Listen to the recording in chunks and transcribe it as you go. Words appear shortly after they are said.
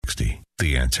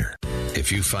the answer.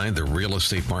 If you find the real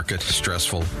estate market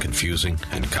stressful, confusing,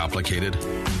 and complicated,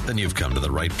 then you've come to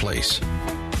the right place.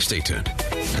 Stay tuned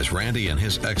as Randy and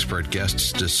his expert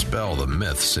guests dispel the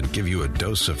myths and give you a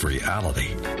dose of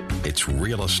reality. It's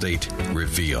Real Estate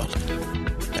Revealed.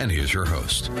 And here's your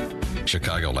host,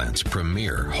 Chicagoland's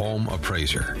premier home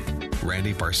appraiser,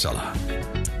 Randy Barcella.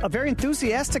 A very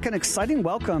enthusiastic and exciting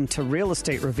welcome to Real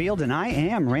Estate Revealed, and I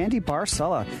am Randy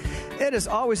Barcella. It is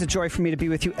always a joy for me to be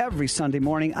with you every Sunday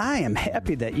morning. I am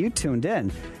happy that you tuned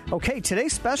in. Okay,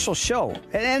 today's special show,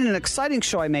 and an exciting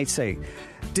show, I may say.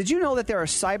 Did you know that there are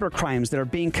cyber crimes that are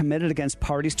being committed against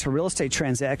parties to real estate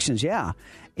transactions? Yeah.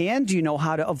 And do you know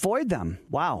how to avoid them?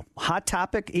 Wow. Hot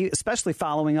topic, especially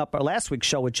following up our last week's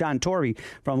show with John Torrey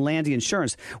from Landy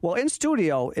Insurance. Well, in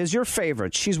studio is your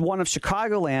favorite. She's one of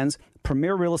Chicagoland's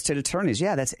premier real estate attorneys.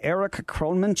 Yeah, that's Erica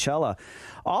Krohn-Minchella.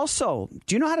 Also,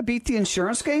 do you know how to beat the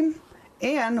insurance game?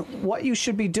 And what you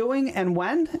should be doing and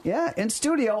when? Yeah, in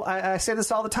studio, I say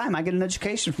this all the time. I get an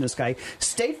education from this guy.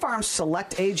 State Farm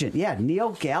Select Agent. Yeah, Neil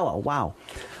Gallo. Wow.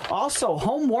 Also,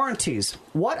 home warranties.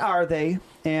 What are they?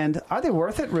 And are they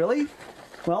worth it, really?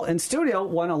 Well, in studio,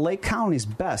 one of Lake County's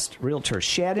best realtors,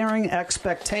 Shattering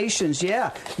Expectations.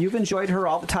 Yeah, you've enjoyed her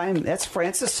all the time. That's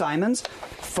Frances Simons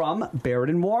from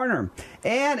Baird & Warner.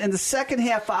 And in the second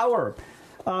half hour,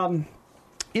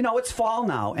 you know, it's fall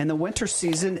now, and the winter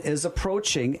season is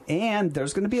approaching, and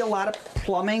there's going to be a lot of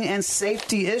plumbing and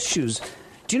safety issues.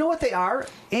 Do you know what they are?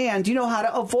 And do you know how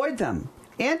to avoid them?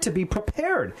 And to be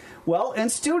prepared? Well, in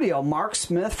studio, Mark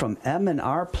Smith from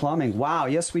M&R Plumbing. Wow,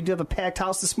 yes, we do have a packed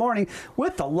house this morning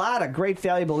with a lot of great,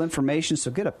 valuable information, so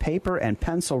get a paper and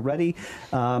pencil ready.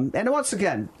 And once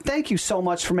again, thank you so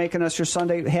much for making us your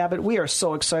Sunday habit. We are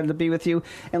so excited to be with you.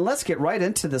 And let's get right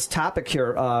into this topic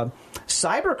here.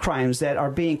 Cyber crimes that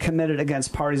are being committed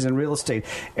against parties in real estate.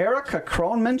 Erica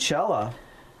Krohn-Minchella.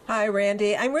 Hi,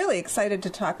 Randy. I'm really excited to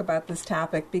talk about this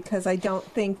topic because I don't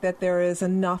think that there is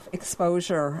enough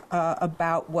exposure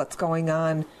about what's going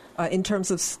on in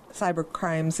terms of cyber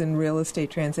crimes in real estate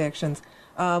transactions.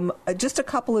 Just a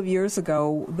couple of years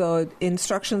ago, the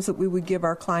instructions that we would give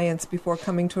our clients before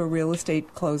coming to a real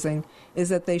estate closing is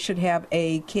that they should have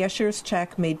a cashier's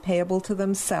check made payable to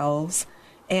themselves,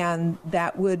 and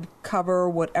that would cover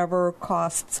whatever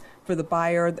costs for the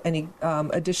buyer, any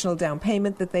additional down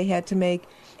payment that they had to make,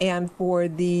 and for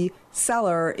the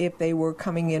seller, if they were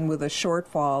coming in with a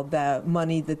shortfall, the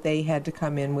money that they had to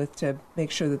come in with to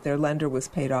make sure that their lender was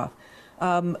paid off.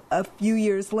 A few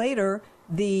years later,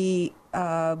 the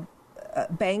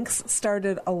banks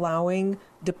started allowing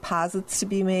deposits to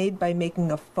be made by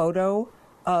making a photo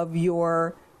of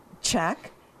your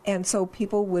check, and so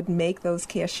people would make those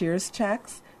cashier's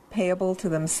checks payable to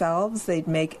themselves. They'd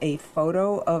make a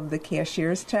photo of the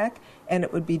cashier's check, and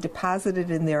it would be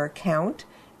deposited in their account,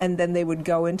 and then they would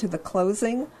go into the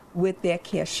closing with that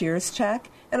cashier's check.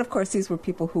 And, of course, these were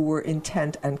people who were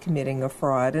intent on committing a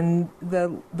fraud, and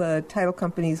the title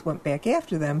companies went back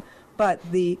after them. But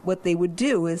what they would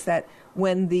do is that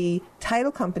when the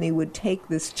title company would take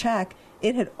this check,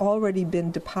 it had already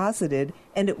been deposited,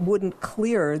 and it wouldn't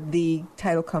clear the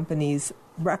title company's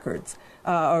records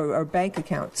or bank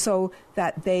account, so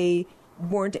that they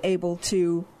weren't able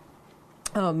to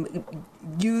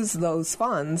use those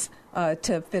funds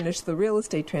to finish the real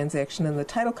estate transaction, and the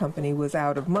title company was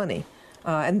out of money.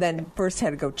 And then first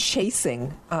had to go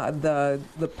chasing the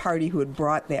party who had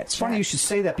brought that check. It's funny you should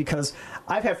say that, because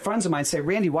I've had friends of mine say,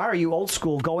 Randy, why are you old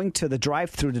school going to the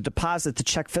drive-through to deposit the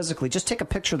check physically? Just take a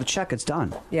picture of the check. It's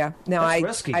done. Yeah. No, That's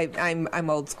risky. I'm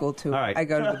old school, too. All right. I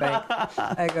go to the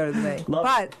bank.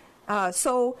 But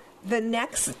so the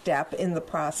next step in the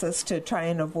process to try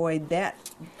and avoid that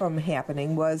from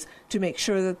happening was to make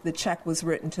sure that the check was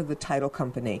written to the title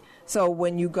company. So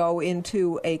when you go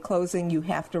into a closing, you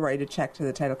have to write a check to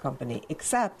the title company,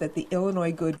 except that the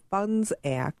Illinois Good Funds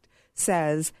Act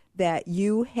says that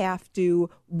you have to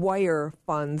wire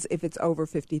funds if it's over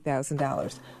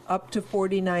 $50,000. Up to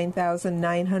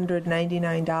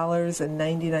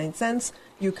 $49,999.99,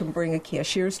 you can bring a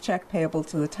cashier's check payable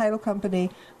to the title company,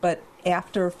 but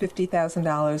after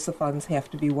 $50,000, the funds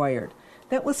have to be wired.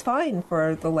 That was fine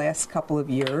for the last couple of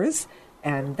years,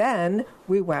 and then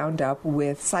we wound up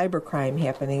with cybercrime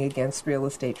happening against real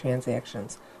estate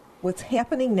transactions. What's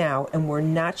happening now, and we're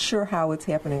not sure how it's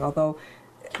happening, although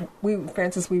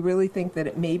Francis, we really think that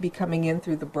it may be coming in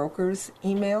through the broker's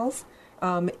emails,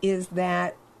 is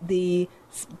that the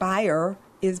buyer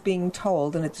is being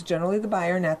told, and it's generally the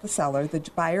buyer, not the seller, the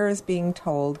buyer is being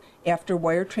told after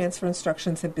wire transfer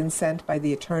instructions have been sent by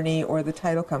the attorney or the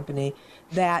title company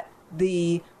that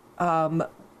the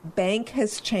bank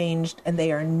has changed and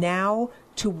they are now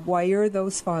to wire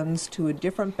those funds to a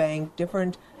different bank,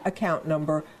 different account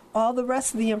number. All the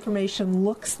rest of the information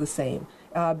looks the same.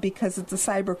 Because it's a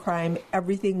cybercrime,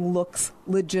 everything looks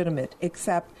legitimate,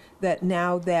 except that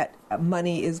now that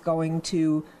money is going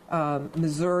to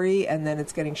Missouri and then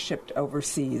it's getting shipped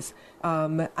overseas.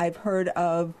 I've heard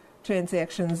of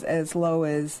transactions as low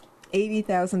as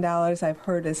 $80,000. I've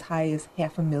heard as high as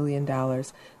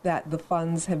 $500,000 that the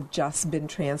funds have just been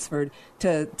transferred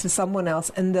to someone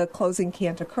else, and the closing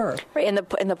can't occur. Right, and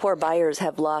the poor buyers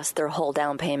have lost their whole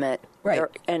down payment. Right,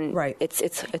 right.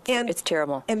 It's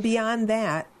terrible. And beyond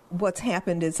that, what's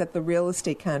happened is that the real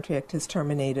estate contract has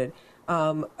terminated.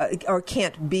 Or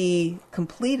can't be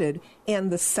completed,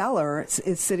 and the seller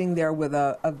is sitting there with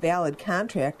a valid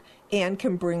contract and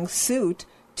can bring suit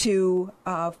to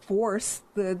force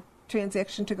the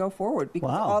transaction to go forward because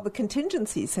all the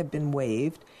contingencies have been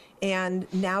waived, and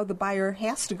now the buyer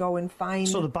has to go and find.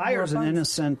 So the buyer's an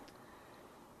innocent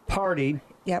party.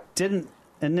 Yep. Didn't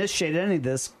initiate any of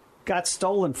this, got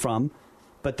stolen from,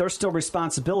 but there's still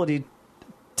responsibility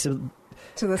to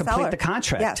the complete seller. The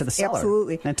contract, yes, to the seller.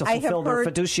 Absolutely. And to fulfill their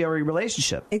fiduciary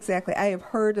relationship. Exactly. I have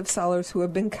heard of sellers who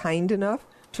have been kind enough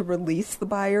to release the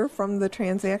buyer from the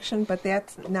transaction, but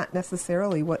that's not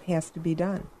necessarily what has to be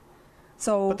done.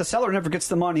 But the seller never gets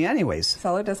the money anyways.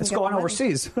 Seller doesn't get going the money.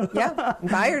 Overseas. Yeah,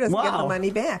 buyer doesn't get the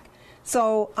money back.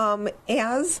 So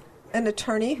as an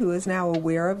attorney who is now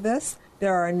aware of this,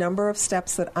 there are a number of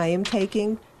steps that I am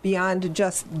taking beyond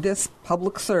just this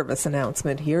public service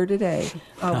announcement here today.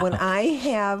 When I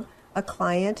have a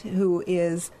client who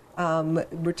is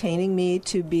retaining me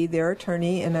to be their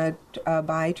attorney in a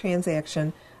buy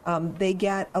transaction, they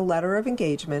get a letter of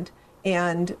engagement,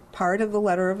 and part of the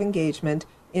letter of engagement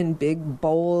in big,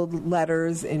 bold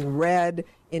letters, in red,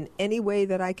 in any way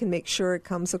that I can make sure it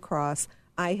comes across,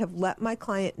 I have let my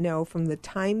client know from the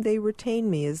time they retain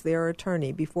me as their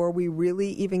attorney, before we really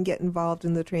even get involved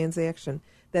in the transaction,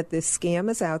 that this scam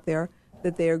is out there,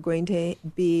 that they are going to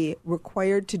be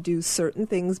required to do certain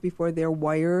things before their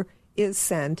wire is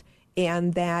sent,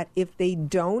 and that if they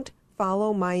don't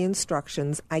follow my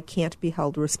instructions, I can't be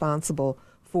held responsible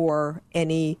for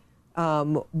any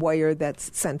wire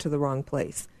that's sent to the wrong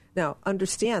place. Now,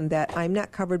 understand that I'm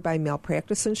not covered by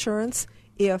malpractice insurance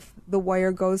if the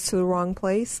wire goes to the wrong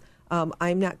place.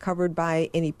 I'm not covered by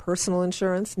any personal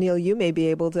insurance. Neil, you may be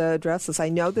able to address this. I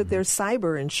know that there's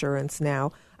cyber insurance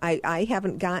now. I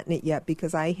haven't gotten it yet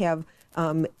because I have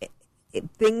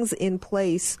things in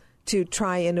place to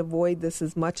try and avoid this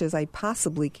as much as I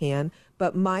possibly can.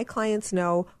 But my clients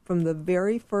know from the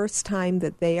very first time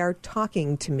that they are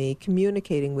talking to me,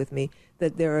 communicating with me,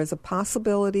 that there is a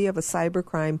possibility of a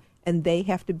cybercrime, and they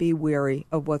have to be wary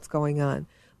of what's going on.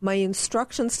 My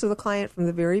instructions to the client from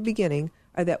the very beginning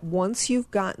are that once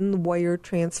you've gotten the wire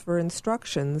transfer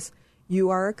instructions, you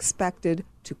are expected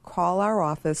to call our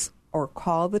office or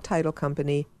call the title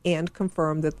company and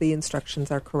confirm that the instructions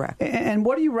are correct. And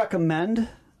what do you recommend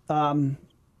to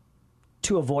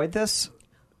avoid this?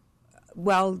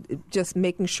 Well, just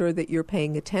making sure that you're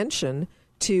paying attention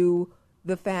to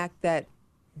the fact that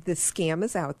the scam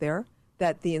is out there,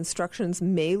 that the instructions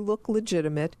may look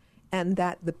legitimate, and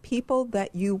that the people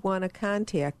that you want to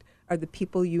contact are the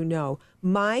people you know.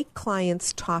 My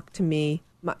clients talk to me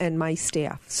and my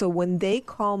staff. So when they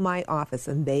call my office,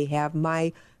 and they have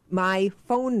my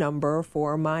phone number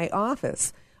for my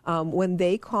office, when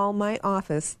they call my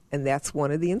office, and that's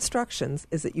one of the instructions,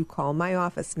 is that you call my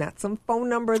office, not some phone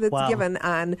number that's given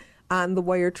on the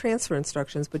wire transfer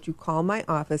instructions, but you call my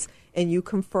office and you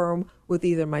confirm with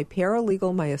either my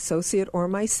paralegal, my associate, or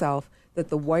myself that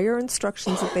the wire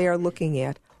instructions that they are looking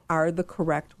at are the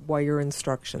correct wire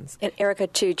instructions. And Erica,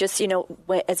 too, just,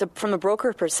 from a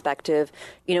broker perspective,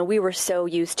 we were so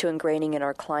used to ingraining in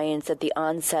our clients at the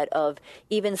onset of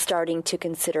even starting to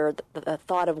consider the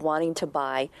thought of wanting to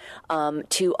buy,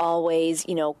 to always,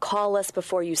 call us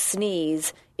before you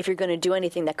sneeze if you're going to do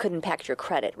anything that could impact your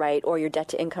credit, right, or your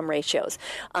debt-to-income ratios.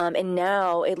 And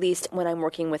now, at least when I'm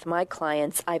working with my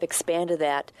clients, I've expanded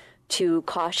that to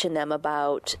caution them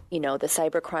about, the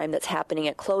cybercrime that's happening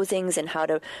at closings and how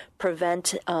to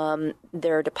prevent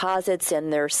their deposits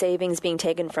and their savings being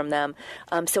taken from them.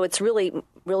 So it's really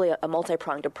a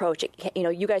multi-pronged approach.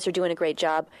 You guys are doing a great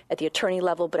job at the attorney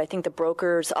level, but I think the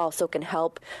brokers also can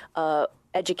help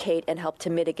educate and help to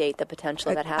mitigate the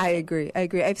potential of that happening. I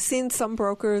agree. I've seen some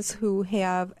brokers who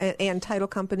have, and title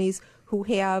companies who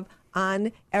have,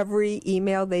 on every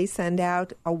email they send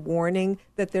out, a warning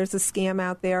that there's a scam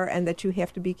out there and that you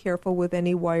have to be careful with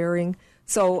any wiring.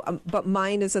 So, but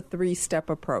mine is a 3-step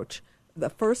approach. The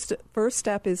first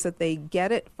step is that they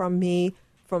get it from me,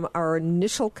 from our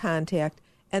initial contact,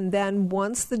 And then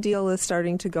once the deal is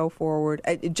starting to go forward,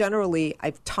 generally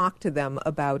I've talked to them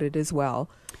about it as well.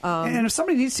 And if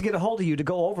somebody needs to get a hold of you to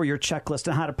go over your checklist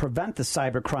on how to prevent the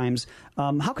cyber crimes,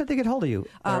 how could they get a hold of you,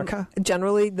 Erica?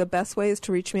 Generally, the best way is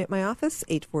to reach me at my office,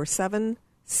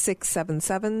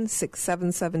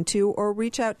 847-677-6772, or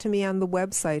reach out to me on the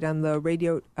website, on the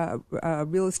Real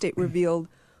Estate Revealed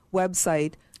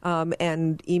website,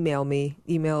 and email me.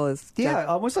 Email is...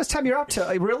 when's the last time you're up to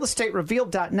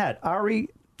realestaterevealed.net,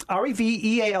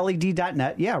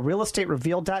 REVEALED.net. Yeah,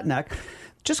 realestaterevealed.net.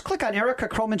 Just click on Erica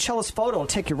Cromancella's photo. It'll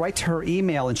take you right to her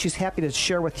email, and she's happy to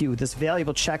share with you this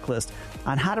valuable checklist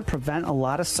on how to prevent a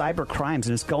lot of cyber crimes.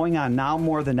 And it's going on now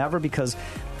more than ever because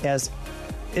as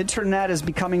internet is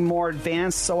becoming more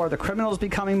advanced, so are the criminals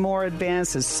becoming more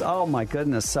advanced. Oh, my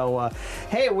goodness. So,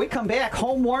 hey, when we come back,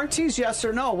 home warranties, yes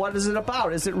or no? What is it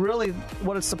about? Is it really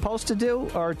what it's supposed to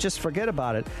do, or just forget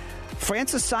about it?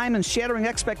 Francis Simon shattering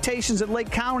expectations at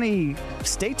Lake County.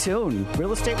 Stay tuned.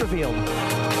 Real Estate Revealed.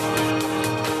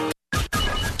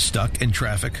 Stuck in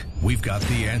traffic? We've got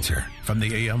the answer from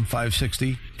the AM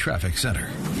 560 Traffic Center.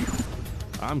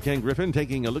 I'm Ken Griffin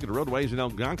taking a look at the roadways in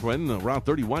Algonquin. Route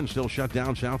 31 still shut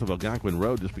down south of Algonquin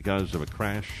Road just because of a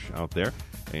crash out there.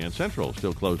 And Central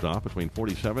still closed off between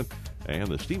 47th and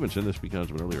the Stevenson. This because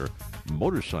of an earlier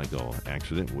motorcycle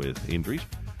accident with injuries.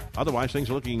 Otherwise, things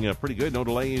are looking pretty good. No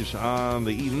delays on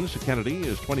the Edens. Kennedy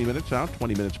is 20 minutes out,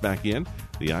 20 minutes back in.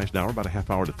 The Eisenhower, about a half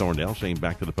hour to Thorndale. Same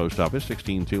back to the post office,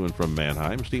 16 to and from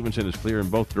Manheim. Stevenson is clear in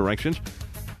both directions.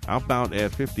 Outbound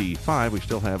at 55, we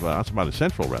still have, outside by the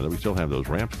Central, rather, we still have those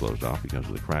ramps closed off because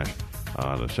of the crash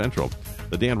on the Central.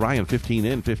 The Dan Ryan, 15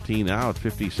 in, 15 out,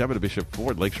 57 to Bishop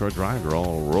Ford, Lakeshore Drive are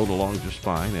all rolled along just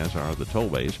fine, as are the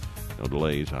tollways. No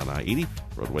delays on I-80.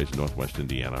 Roadways in northwest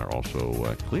Indiana are also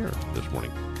clear this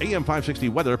morning. AM 560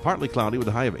 weather, partly cloudy with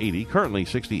a high of 80, currently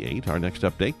 68. Our next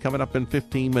update coming up in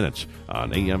 15 minutes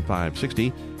on AM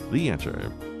 560, The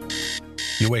Answer.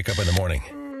 You wake up in the morning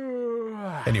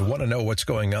and you want to know what's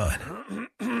going on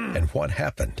and what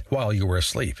happened while you were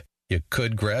asleep. You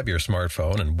could grab your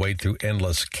smartphone and wade through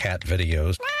endless cat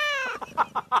videos.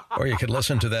 Or you could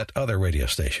listen to that other radio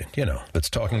station, that's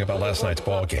talking about last night's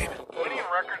ball game. Winning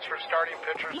records for starting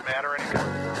pitchers matter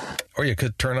anymore. Or you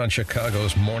could turn on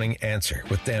Chicago's Morning Answer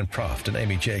with Dan Proft and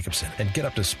Amy Jacobson and get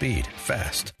up to speed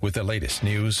fast with the latest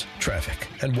news, traffic,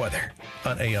 and weather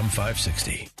on AM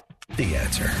 560. The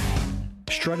Answer.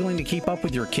 Struggling to keep up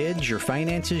with your kids, your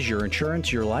finances, your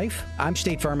insurance, your life? I'm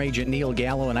State Farm Agent Neil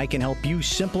Gallo, and I can help you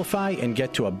simplify and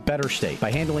get to a better state.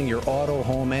 By handling your auto,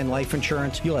 home, and life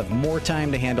insurance, you'll have more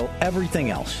time to handle everything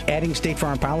else. Adding State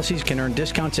Farm policies can earn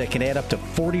discounts that can add up to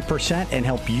 40% and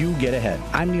help you get ahead.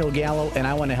 I'm Neil Gallo, and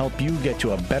I want to help you get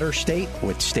to a better state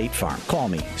with State Farm. Call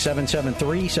me,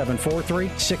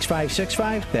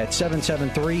 773-743-6565. That's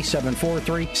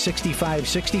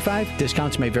 773-743-6565.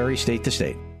 Discounts may vary state to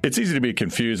state. It's easy to be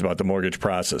confused about the mortgage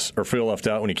process or feel left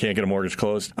out when you can't get a mortgage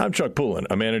closed. I'm Chuck Poulin,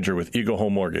 a manager with Eagle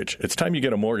Home Mortgage. It's time you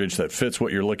get a mortgage that fits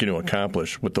what you're looking to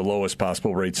accomplish with the lowest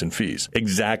possible rates and fees.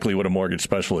 Exactly what a mortgage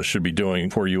specialist should be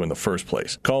doing for you in the first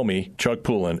place. Call me, Chuck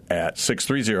Poulin, at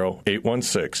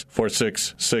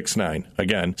 630-816-4669.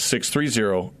 Again,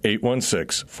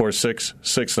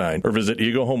 630-816-4669. Or visit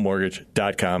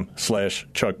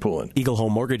EagleHomeMortgage.com/Chuck Poulin. Eagle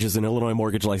Home Mortgage is an Illinois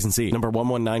mortgage licensee. Number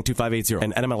 1192580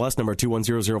 and NMLS number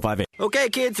 210058. Okay,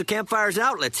 kids, the campfire's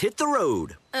out. Let's hit the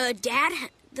road. Dad,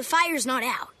 the fire's not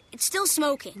out. It's still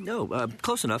smoking. No,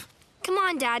 close enough. Come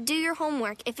on, Dad, do your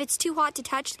homework. If it's too hot to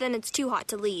touch, then it's too hot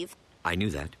to leave. I knew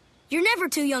that. You're never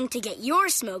too young to get your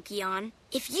smoky on.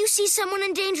 If you see someone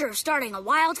in danger of starting a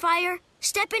wildfire,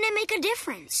 step in and make a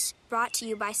difference. Brought to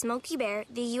you by Smokey Bear,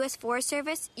 the U.S. Forest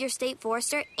Service, your state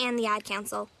forester, and the Ad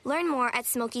Council. Learn more at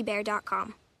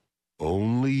SmokeyBear.com.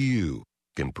 Only you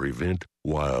can prevent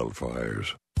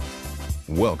wildfires.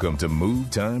 Welcome to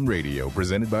Move Time Radio,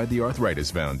 presented by the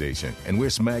Arthritis Foundation. And we're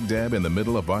smack dab in the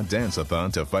middle of our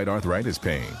dance-a-thon to fight arthritis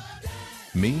pain.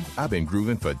 Me, I've been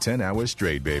grooving for 10 hours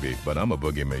straight, baby, but I'm a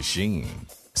boogie machine.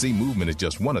 See, movement is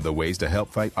just one of the ways to help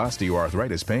fight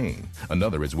osteoarthritis pain.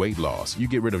 Another is weight loss. You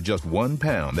get rid of just 1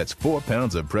 pound. That's 4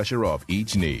 pounds of pressure off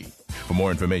each knee. For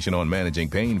more information on managing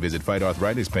pain, visit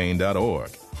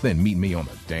fightarthritispain.org. Then meet me on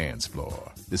the dance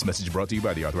floor. This message brought to you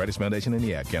by the Arthritis Foundation and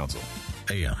the Ad Council.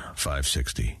 AM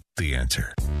 560, The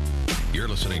Answer. You're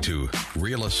listening to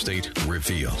Real Estate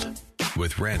Revealed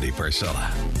with Randy Barcella.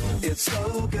 It's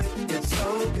so good, it's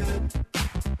so good.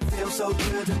 Feels so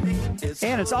good to me.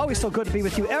 And it's always so good to be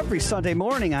with you every Sunday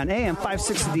morning on AM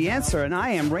 560 The Answer. And I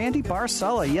am Randy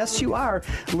Barcella. Yes, you are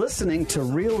listening to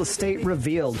Real Estate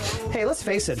Revealed. Hey, let's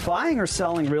face it, buying or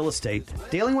selling real estate,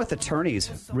 dealing with attorneys,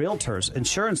 realtors,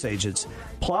 insurance agents,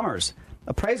 plumbers,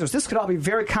 appraisers. This could all be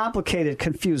very complicated,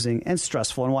 confusing, and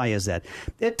stressful. And why is that?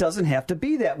 It doesn't have to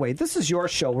be that way. This is your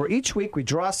show where each week we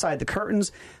draw aside the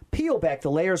curtains, peel back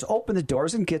the layers, open the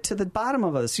doors, and get to the bottom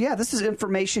of this. Yeah, this is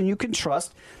information you can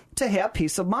trust to have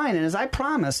peace of mind. And as I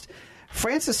promised,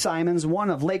 Frances Simons, one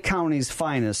of Lake County's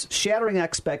finest, shattering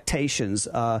expectations.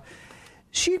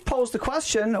 She posed the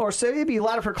question, or so maybe a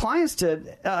lot of her clients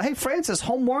did, hey, Frances,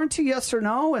 home warranty, yes or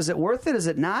no? Is it worth it? Is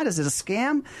it not? Is it a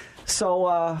scam?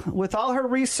 So with all her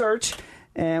research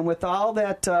and with all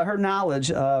that her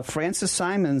knowledge, Frances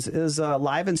Simons is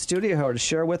live in studio here to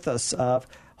share with us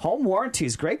home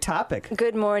warranties. Great topic.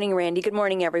 Good morning, Randy. Good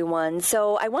morning, everyone.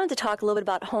 So I wanted to talk a little bit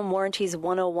about home warranties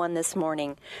 101 this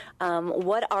morning.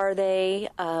 What are they?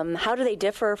 How do they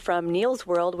differ from Neil's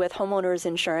world with homeowners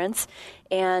insurance?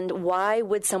 And why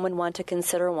would someone want to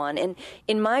consider one? And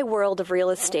in my world of real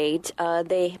estate,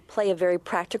 they play a very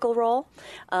practical role,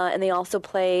 and they also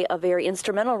play a very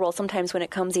instrumental role sometimes when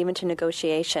it comes even to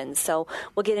negotiations. So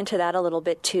we'll get into that a little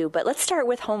bit too. But let's start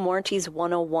with home warranties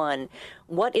 101.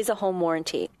 What is a home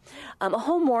warranty? A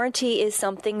home warranty is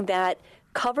something that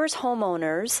covers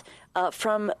homeowners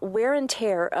from wear and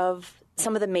tear of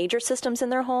some of the major systems in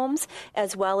their homes,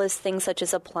 as well as things such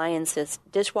as appliances,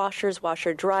 dishwashers,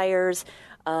 washer dryers,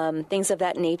 things of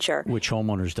that nature. Which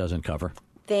homeowners doesn't cover?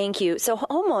 Thank you. So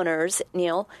homeowners,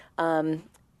 Neil,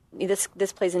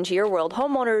 this plays into your world.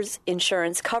 Homeowners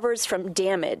insurance covers from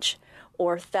damage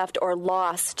or theft or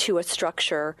loss to a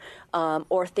structure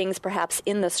or things perhaps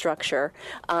in the structure,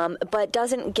 but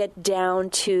doesn't get down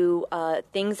to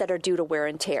things that are due to wear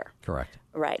and tear. Correct.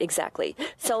 Right, exactly.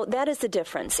 So that is the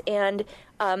difference. And,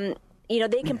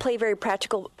 they can play very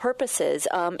practical purposes.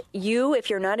 If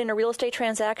you're not in a real estate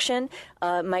transaction,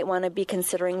 might want to be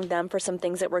considering them for some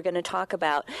things that we're going to talk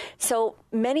about. So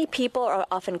many people are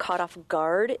often caught off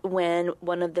guard when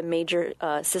one of the major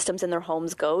systems in their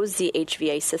homes goes, the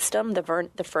HVAC system,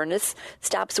 the furnace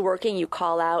stops working. You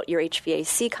call out your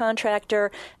HVAC contractor,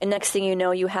 and next thing you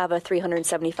know, you have a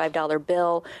 $375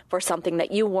 bill for something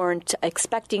that you weren't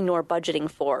expecting nor budgeting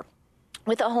for.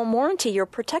 With a home warranty, you're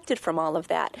protected from all of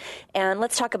that. And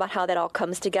let's talk about how that all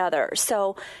comes together.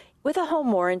 So with a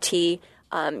home warranty,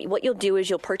 what you'll do is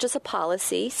you'll purchase a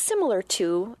policy similar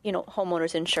to,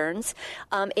 homeowners insurance,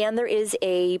 and there is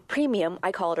a premium,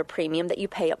 I call it a premium, that you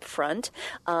pay up front.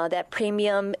 That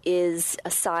premium is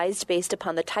sized based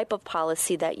upon the type of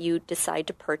policy that you decide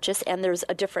to purchase, and there's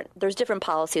different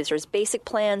policies. There's basic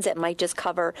plans that might just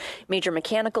cover major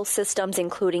mechanical systems,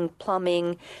 including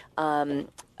plumbing,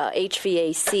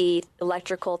 HVAC,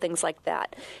 electrical, things like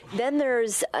that. Then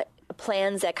there's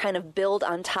plans that kind of build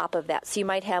on top of that. So you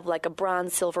might have like a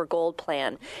bronze, silver, gold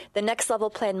plan. The next level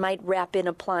plan might wrap in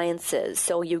appliances.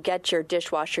 So you get your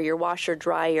dishwasher, your washer,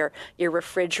 dryer, your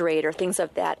refrigerator, things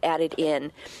of that added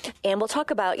in. And we'll talk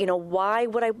about, why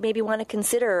would I maybe want to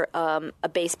consider a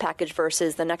base package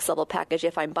versus the next level package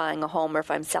if I'm buying a home or if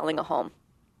I'm selling a home.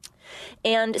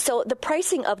 And so the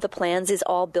pricing of the plans is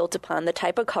all built upon the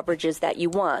type of coverages that you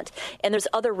want. And there's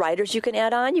other riders you can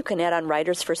add on. You can add on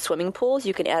riders for swimming pools.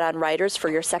 You can add on riders for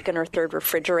your second or third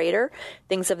refrigerator,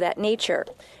 things of that nature.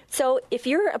 So if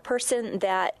you're a person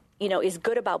that is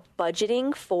good about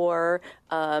budgeting for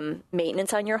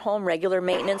maintenance on your home, regular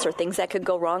maintenance or things that could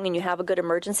go wrong, and you have a good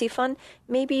emergency fund,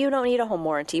 maybe you don't need a home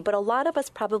warranty. But a lot of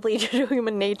us probably, due to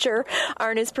human nature,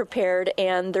 aren't as prepared,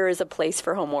 and there is a place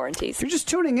for home warranties. If you're just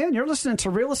tuning in, you're listening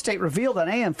to Real Estate Revealed on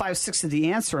AM 560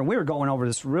 The Answer, and we were going over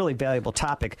this really valuable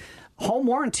topic. Home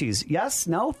warranties, yes,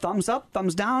 no, thumbs up,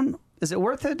 thumbs down. Is it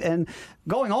worth it? And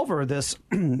going over this,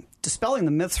 dispelling the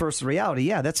myths versus reality,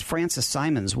 yeah, that's Frances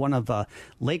Simons, one of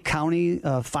Lake County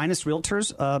finest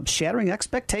realtors, shattering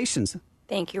expectations.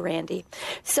 Thank you, Randy.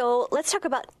 So let's talk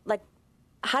about,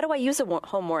 how do I use a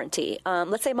home warranty?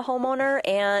 Let's say I'm a homeowner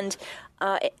and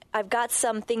I've got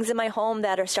some things in my home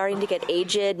that are starting to get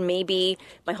aged. Maybe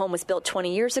my home was built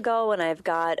 20 years ago and I've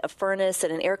got a furnace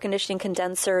and an air conditioning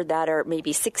condenser that are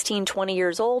maybe 16, 20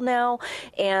 years old now.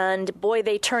 And boy,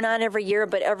 they turn on every year,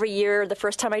 but every year, the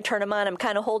first time I turn them on, I'm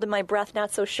kind of holding my breath,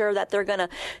 not so sure that they're going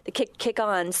to kick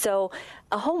on. So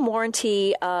a home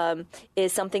warranty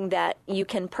is something that you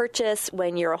can purchase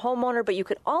when you're a homeowner, but you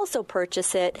could also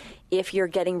purchase it if you're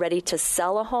getting ready to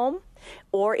sell a home.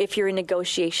 Or if you're in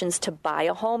negotiations to buy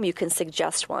a home, you can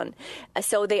suggest one.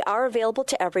 So they are available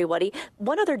to everybody.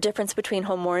 One other difference between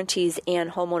home warranties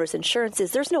and homeowners insurance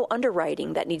is there's no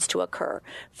underwriting that needs to occur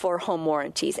for home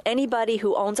warranties. Anybody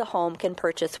who owns a home can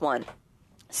purchase one.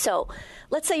 So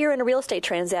let's say you're in a real estate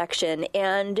transaction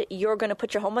and you're going to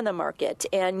put your home on the market,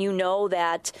 and you know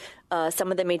that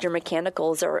some of the major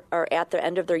mechanicals are at the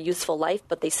end of their useful life,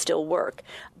 but they still work.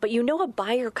 But you know a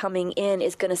buyer coming in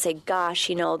is going to say, gosh,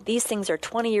 these things are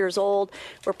 20 years old.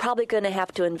 We're probably going to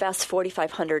have to invest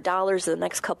 $4,500 in the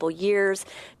next couple years.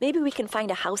 Maybe we can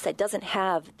find a house that doesn't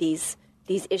have these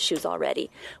issues already.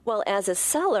 Well, as a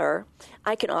seller,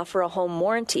 I can offer a home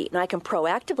warranty, and I can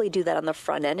proactively do that on the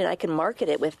front end, and I can market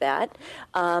it with that,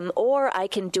 or I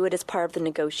can do it as part of the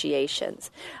negotiations.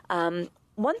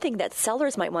 One thing that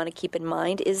sellers might want to keep in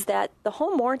mind is that the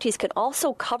home warranties can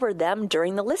also cover them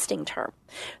during the listing term.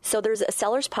 So there's a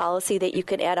seller's policy that you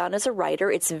can add on as a writer.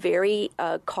 It's very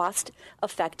cost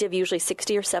effective, usually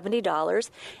 $60 or $70,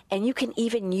 and you can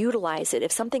even utilize it.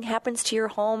 If something happens to your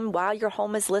home while your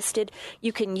home is listed,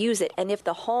 you can use it. And if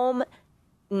the home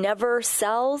never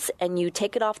sells and you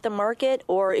take it off the market,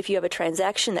 or if you have a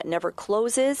transaction that never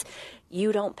closes,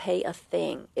 you don't pay a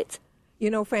thing.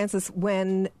 Francis,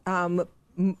 when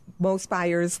most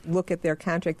buyers look at their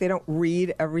contract, they don't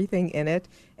read everything in it,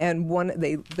 and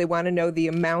they want to know the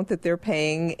amount that they're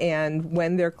paying and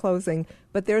when they're closing.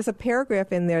 But there's a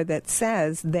paragraph in there that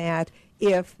says that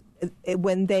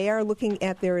when they are looking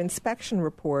at their inspection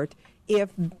report,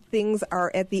 if things are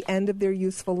at the end of their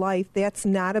useful life, that's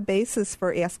not a basis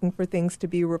for asking for things to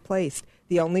be replaced.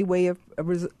 The only way of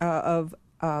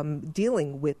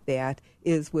dealing with that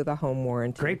is with a home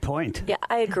warranty. Great point. Yeah,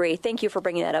 I agree. Thank you for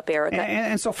bringing that up, Erica.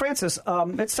 And so, Francis,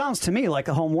 it sounds to me like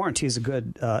a home warranty is a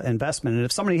good investment. And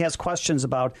if somebody has questions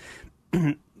about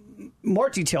more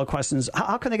detailed questions,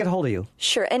 how can they get a hold of you?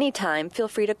 Sure, anytime. Feel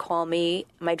free to call me.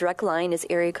 My direct line is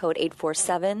area code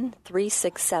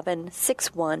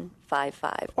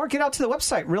 847-367-6155. Or get out to the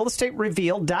website,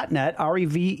 realestaterevealed.net,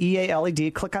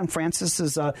 REVEALED. Click on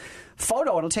Francis's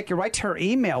photo. It'll take you right to her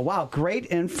email. Wow, great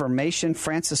information,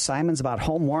 Francis Simons, about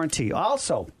home warranty.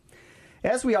 Also,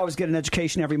 as we always get an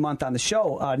education every month on the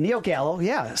show, Neil Gallo,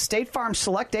 State Farm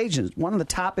Select Agent, one of the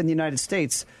top in the United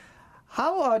States.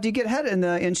 How do you get ahead in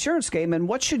the insurance game, and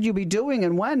what should you be doing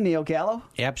and when, Neil Gallo?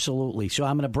 Absolutely. So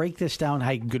I'm going to break this down.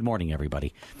 Hi, good morning,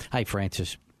 everybody. Hi,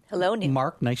 Francis. Hello, Neil.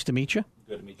 Mark, nice to meet you.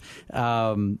 Good to meet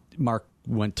you. Mark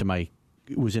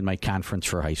was in my conference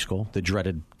for high school, the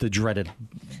dreaded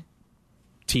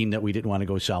team that we didn't want to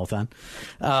go south on.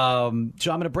 So I'm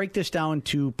going to break this down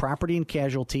to property and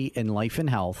casualty and life and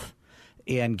health,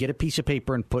 and get a piece of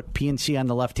paper and put P&C on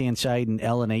the left-hand side and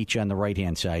L&H on the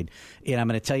right-hand side. And I'm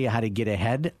going to tell you how to get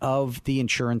ahead of the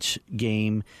insurance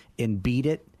game and beat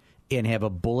it and have a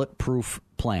bulletproof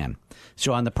plan.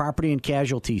 So on the property and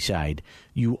casualty side,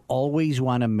 you always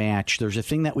want to match. There's a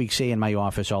thing that we say in my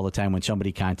office all the time when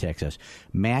somebody contacts us.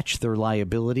 Match their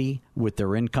liability with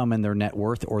their income and their net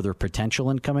worth, or their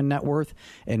potential income and net worth,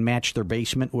 and match their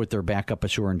basement with their backup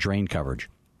of sewer and drain coverage.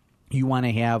 You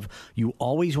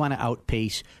always want to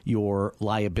outpace your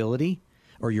liability,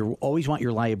 or you always want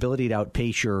your liability to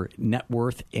outpace your net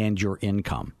worth and your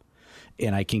income.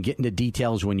 And I can get into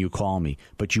details when you call me,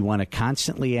 but you want to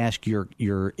constantly ask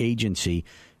your agency,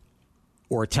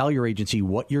 or tell your agency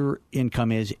what your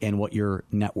income is and what your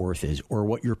net worth is, or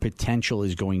what your potential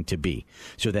is going to be,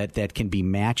 so that can be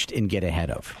matched and get ahead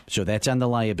of. So that's on the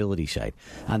liability side.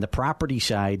 On the property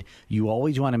side, you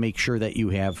always want to make sure that you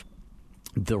have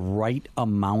the right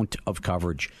amount of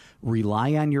coverage.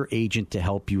 Rely on your agent to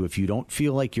help you. If you don't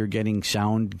feel like you're getting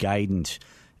sound guidance,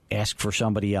 ask for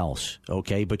somebody else,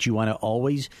 okay? But you want to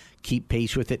always keep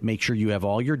pace with it. Make sure you have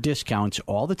all your discounts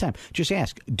all the time. Just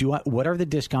ask, what are the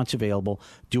discounts available?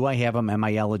 Do I have them? Am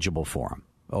I eligible for them?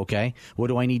 Okay? What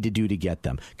do I need to do to get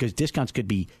them? Because discounts could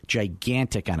be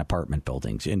gigantic on apartment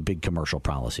buildings and big commercial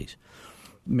policies.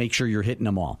 Make sure you're hitting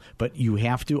them all. But you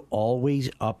have to always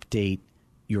update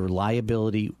your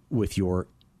liability with your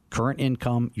current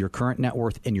income, your current net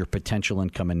worth, and your potential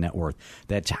income and net worth.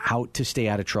 That's how to stay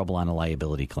out of trouble on a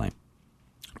liability claim.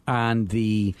 On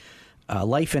the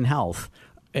life and health,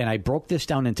 and I broke this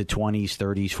down into 20s,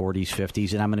 30s, 40s,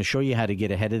 50s, and I'm going to show you how to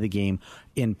get ahead of the game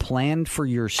and plan for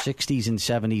your 60s and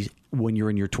 70s when you're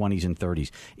in your 20s and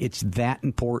 30s. It's that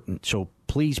important. So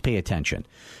please pay attention,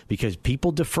 because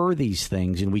people defer these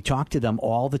things, and we talk to them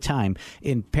all the time.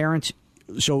 And parents,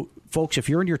 so folks, if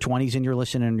you're in your 20s and you're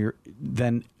listening,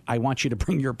 then I want you to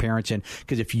bring your parents in,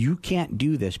 because if you can't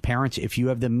do this, parents, if you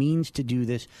have the means to do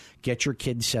this, get your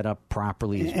kids set up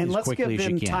properly as quickly as you can. And let's give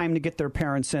them time to get their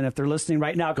parents in if they're listening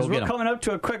right now, because we're coming up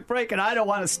to a quick break, and I don't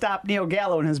want to stop Neil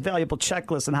Gallo and his valuable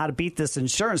checklist on how to beat this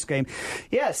insurance game.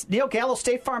 Yes, Neil Gallo,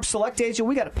 State Farm Select Agent.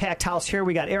 We got a packed house here.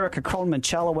 We got Erica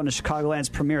Krohn-Manchella, one of Chicagoland's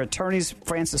premier attorneys.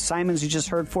 Francis Simons, you just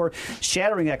heard for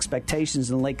shattering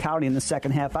expectations in Lake County in the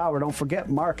second half hour. Don't forget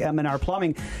Mark, M&R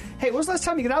Plumbing. Hey, when was the last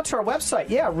time you get out to our website?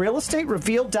 Yeah,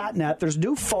 realestaterevealed.net. There's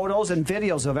new photos and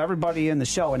videos of everybody in the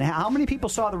show. And how many people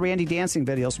saw the Randy dancing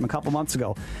videos from a couple months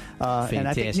ago? And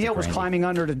I think Neil was climbing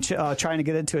under to trying to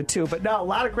get into it too. But no, a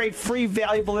lot of great free,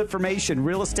 valuable information.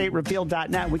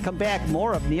 Realestaterevealed.net. We come back,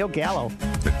 more of Neil Gallo.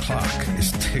 The clock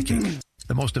is ticking.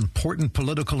 The most important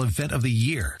political event of the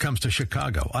year comes to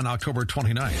Chicago on October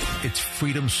 29th. It's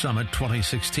Freedom Summit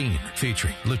 2016,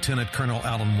 featuring Lieutenant Colonel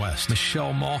Alan West,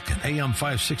 Michelle Malkin, AM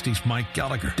 560's Mike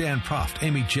Gallagher, Dan Proft,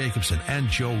 Amy Jacobson, and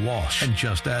Joe Walsh. And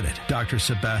just added, Dr.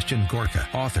 Sebastian Gorka,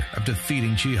 author of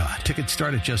Defeating Jihad. Tickets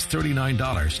start at just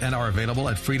 $39 and are available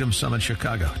at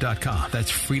freedomsummitchicago.com.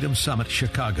 That's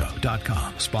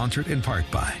freedomsummitchicago.com. Sponsored in part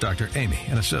by Dr. Amy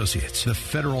and Associates, the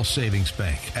Federal Savings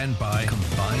Bank, and by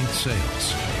Combined Sales.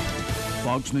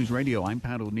 Fox News Radio, I'm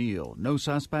Pat O'Neill. No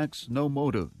suspects, no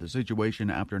motive. The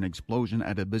situation after an explosion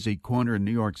at a busy corner in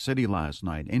New York City last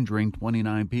night, injuring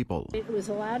 29 people. It was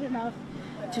loud enough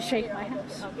to shake my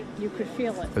house. You could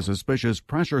feel it. A suspicious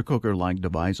pressure cooker-like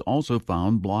device also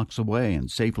found blocks away and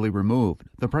safely removed.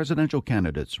 The presidential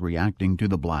candidates reacting to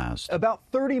the blast. About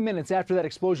 30 minutes after that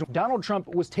explosion, Donald Trump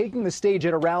was taking the stage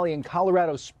at a rally in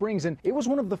Colorado Springs, and it was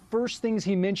one of the first things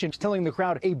he mentioned, telling the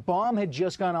crowd a bomb had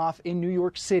just gone off in New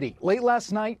York City. Late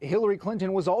last night, Hillary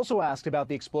Clinton was also asked about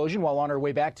the explosion while on her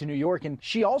way back to New York, and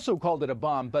she also called it a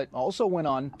bomb, but also went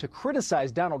on to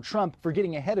criticize Donald Trump for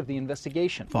getting ahead of the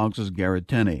investigation. Fox's Garrett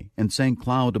Tenney. In St.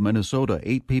 Cloud, Minnesota,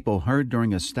 8 people hurt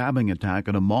during a stabbing attack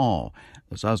at a mall.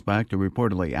 The suspect, who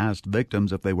reportedly asked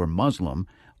victims if they were Muslim,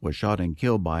 was shot and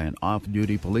killed by an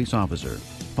off-duty police officer.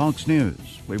 Fox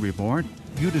News. We report,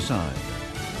 you decide.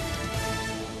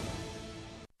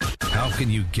 How can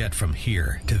you get from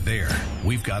here to there?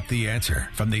 We've got the answer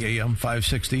from the AM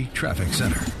 560 Traffic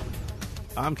Center.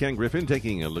 I'm Ken Griffin,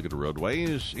 taking a look at the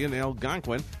roadways in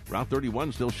Algonquin. Route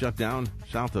 31 still shut down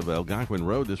south of Algonquin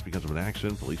Road. This because of an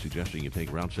accident. Police suggesting you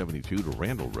take Route 72 to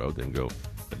Randall Road, then go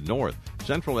north.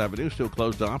 Central Avenue still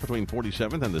closed off between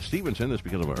 47th and the Stevenson. This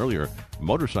because of an earlier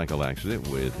motorcycle accident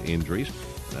with injuries.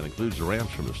 That includes the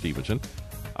ramps from the Stevenson.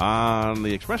 On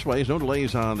the expressways, no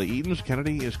delays on the Edens.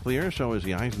 Kennedy is clear, so is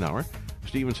the Eisenhower.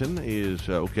 Stevenson is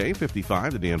okay.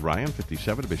 55 to Dan Bryan,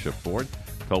 57 to Bishop Ford.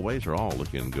 Tollways are all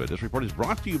looking good. This report is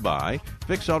brought to you by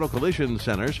Fix Auto Collision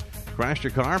Centers. Crashed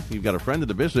your car? You've got a friend in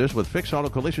the business with Fix Auto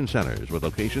Collision Centers with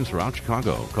locations throughout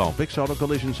Chicago. Call Fix Auto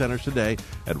Collision Centers today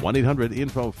at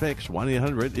 1-800-INFO-FIX.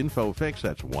 1-800-INFO-FIX.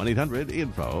 That's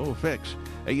 1-800-INFO-FIX.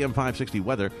 AM 560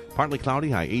 weather. Partly cloudy,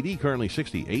 high 80, currently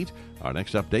 68. Our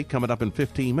next update coming up in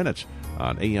 15 minutes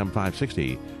on AM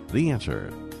 560. The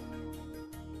Answer.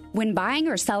 When buying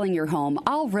or selling your home,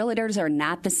 all realtors are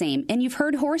not the same, and you've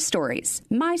heard horror stories.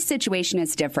 My situation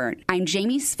is different. I'm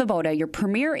Jamie Svoboda, your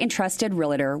premier and trusted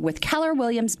realtor with Keller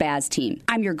Williams Baz team.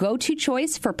 I'm your go-to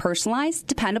choice for personalized,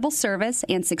 dependable service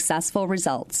and successful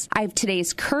results. I have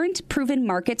today's current proven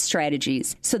market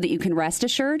strategies so that you can rest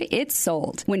assured it's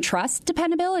sold. When trust,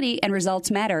 dependability, and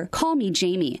results matter, call me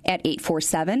Jamie at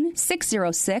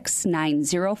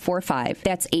 847-606-9045.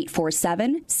 That's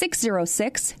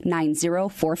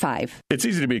 847-606-9045. It's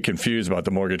easy to be confused about the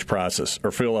mortgage process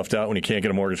or feel left out when you can't get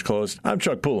a mortgage closed. I'm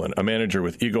Chuck Poulin, a manager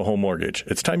with Eagle Home Mortgage.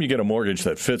 It's time you get a mortgage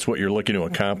that fits what you're looking to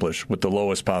accomplish with the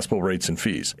lowest possible rates and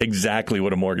fees. Exactly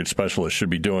what a mortgage specialist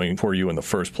should be doing for you in the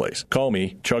first place. Call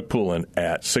me, Chuck Poulin,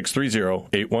 at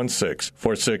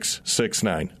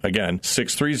 630-816-4669. Again,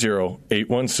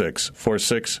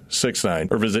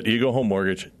 630-816-4669. Or visit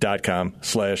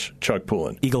EagleHomeMortgage.com/Chuck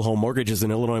Poulin. Eagle Home Mortgage is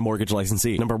an Illinois mortgage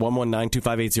licensee. Number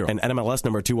 1192580 and NMLS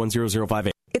number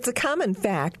 210058. It's a common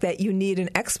fact that you need an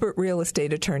expert real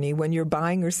estate attorney when you're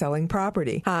buying or selling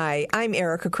property. Hi, I'm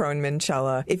Erica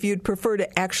Krohn-Manchella. If you'd prefer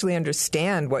to actually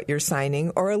understand what you're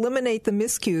signing or eliminate the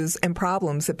miscues and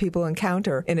problems that people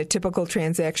encounter in a typical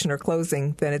transaction or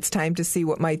closing, then it's time to see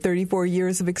what my 34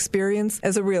 years of experience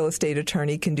as a real estate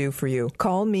attorney can do for you.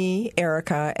 Call me,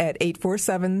 Erica, at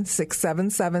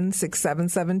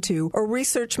 847-677-6772 or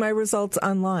research my results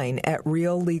online at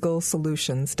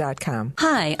reallegalsolutions.com.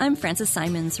 Hi, I'm Francis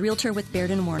Simons, realtor with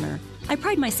Baird & Warner. I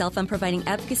pride myself on providing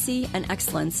advocacy and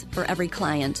excellence for every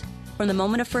client. From the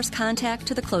moment of first contact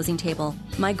to the closing table,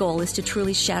 my goal is to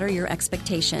truly shatter your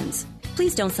expectations.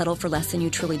 Please don't settle for less than you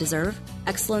truly deserve.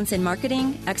 Excellence in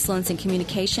marketing, excellence in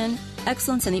communication,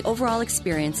 excellence in the overall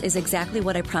experience is exactly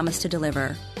what I promised to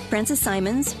deliver. Francis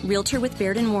Simons, Realtor with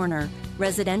Baird & Warner.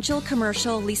 Residential,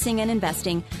 commercial, leasing, and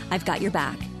investing, I've got your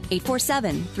back.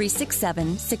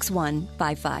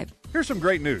 847-367-6155. Here's some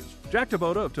great news. Jack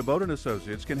Tabota of Tabota &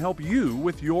 Associates can help you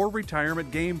with your retirement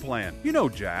game plan. You know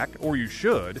Jack, or you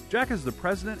should. Jack is the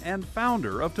president and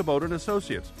founder of Tabota &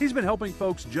 Associates. He's been helping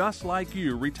folks just like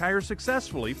you retire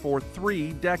successfully for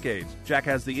 3 decades. Jack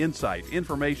has the insight,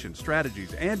 information,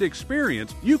 strategies, and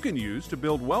experience you can use to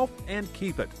build wealth and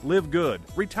keep it. Live good.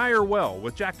 Retire well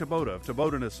with Jack Tabota of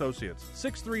Tabota & Associates.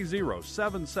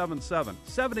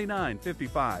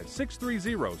 630-777-7955.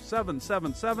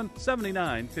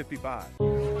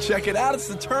 630-777-7955. Check it out, it's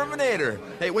the Terminator.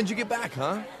 Hey, when'd you get back,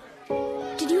 huh?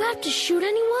 Did you have to shoot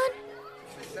anyone?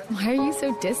 Why are you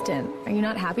so distant? Are you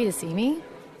not happy to see me?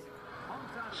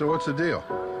 So what's the deal?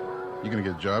 You gonna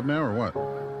get a job now or what?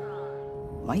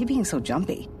 Why are you being so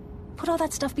jumpy? Put all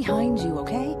that stuff behind you,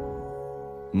 okay?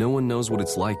 No one knows what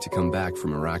it's like to come back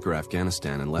from Iraq or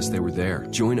Afghanistan unless they were there.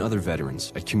 Join other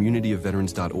veterans at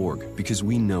communityofveterans.org because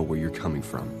we know where you're coming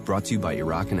from. Brought to you by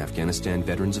Iraq and Afghanistan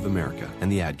Veterans of America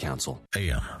and the Ad Council.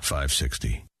 AM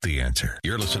 560. The Answer.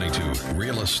 You're listening to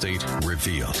Real Estate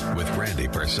Revealed with Randy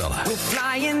Barcella. We're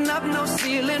flying up no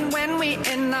ceiling when we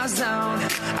in our zone.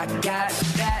 I got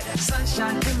that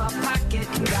sunshine in my pocket,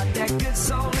 got that good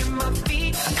soul in my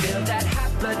feet. I feel that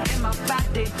hot blood in my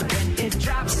body when it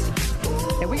drops.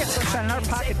 And we got sunshine in our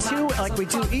pocket, too, like we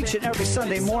do each and every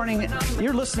Sunday morning.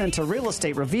 You're listening to Real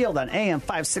Estate Revealed on AM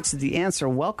 560 The Answer.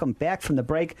 Welcome back from the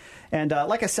break. And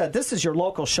like I said, this is your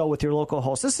local show with your local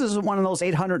host. This is one of those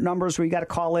 800 numbers where you got to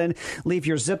call in, leave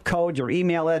your zip code, your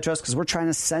email address, because we're trying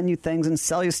to send you things and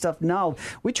sell you stuff. No,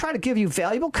 we try to give you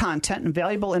valuable content and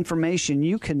valuable information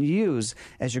you can use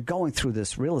as you're going through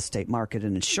this real estate market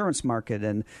and insurance market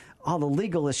and all the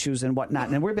legal issues and whatnot.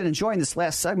 And we've been enjoying this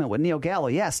last segment with Neil Gallo.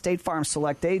 Yeah, State Farm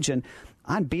Select Agent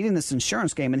on beating this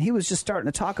insurance game. And he was just starting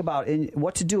to talk about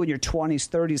what to do in your 20s,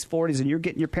 30s, 40s, and you're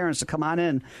getting your parents to come on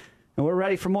in. And we're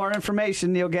ready for more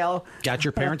information, Neil Gallo. Got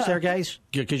your parents there, guys?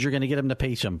 Because you're going to get them to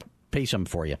pay some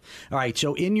for you. All right,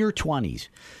 so in your 20s,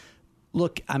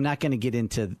 look, I'm not going to get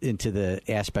into the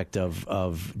aspect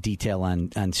of detail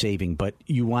on saving, but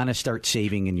you want to start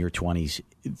saving in your 20s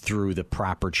through the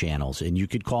proper channels. And you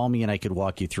could call me and I could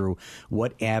walk you through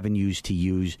what avenues to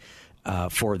use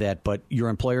for that. But your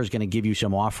employer is going to give you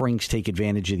some offerings. Take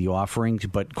advantage of the offerings,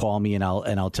 but call me and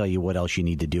I'll tell you what else you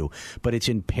need to do. But it's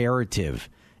imperative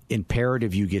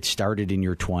you get started in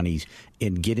your 20s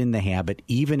and get in the habit,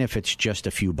 even if it's just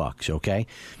a few bucks, okay?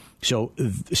 So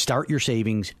start your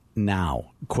savings now,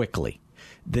 quickly.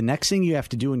 The next thing you have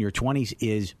to do in your 20s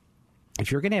is,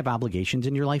 if you're going to have obligations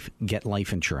in your life, get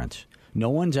life insurance. No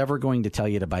one's ever going to tell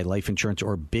you to buy life insurance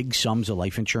or big sums of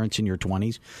life insurance in your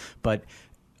 20s, but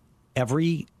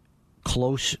every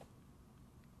close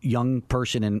young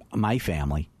person in my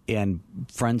family and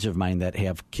friends of mine that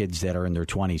have kids that are in their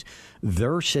 20s,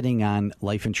 they're sitting on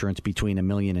life insurance between $1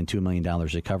 million and $2 million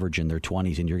of coverage in their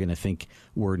 20s, and you're going to think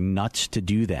we're nuts to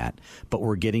do that, but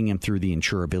we're getting them through the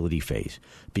insurability phase.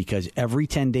 Because every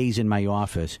 10 days in my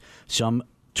office, some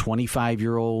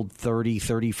 25-year-old, 30,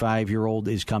 35-year-old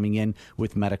is coming in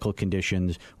with medical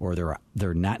conditions, or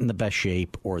they're not in the best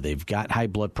shape, or they've got high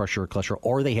blood pressure or cholesterol,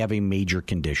 or they have a major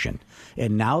condition.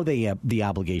 And now the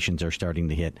obligations are starting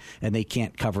to hit, and they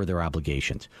can't cover their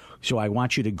obligations. So I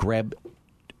want you to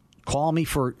call me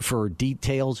for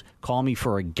details, call me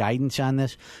for a guidance on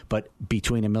this, but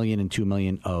between $1 million and $2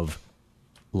 million of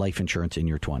life insurance in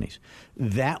your 20s.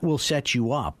 That will set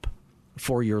you up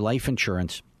for your life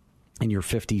insurance in your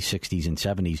 50s, 60s, and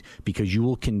 70s, because you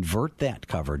will convert that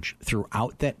coverage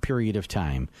throughout that period of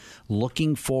time.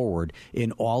 Looking forward,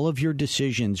 and all of your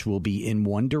decisions will be in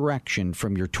one direction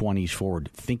from your 20s forward.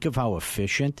 Think of how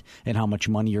efficient and how much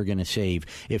money you're going to save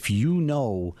if you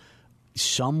know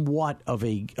somewhat of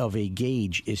a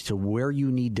gauge as to where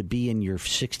you need to be in your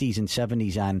 60s and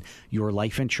 70s on your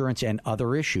life insurance and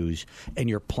other issues, and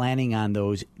you're planning on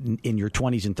those in your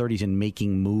 20s and 30s and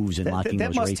making moves and locking those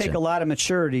rates in. That must take a lot of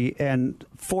maturity and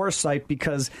foresight,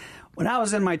 because when I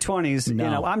was in my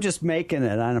 20s, I'm just making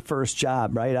it on a first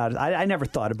job, right? I never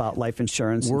thought about life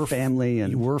insurance and family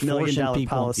and $1 million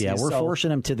policies. Yeah, we're forcing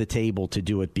them to the table to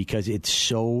do it because it's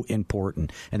so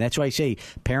important. And that's why I say,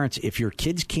 parents, if your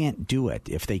kids can't do it,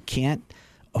 if they can't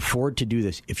afford to do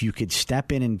this, if you could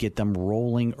step in and get them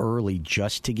rolling early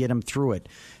just to get them through it,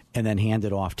 and then hand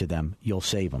it off to them. You'll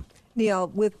save them. Neil,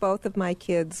 with both of my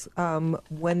kids,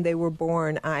 when they were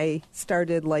born, I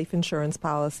started life insurance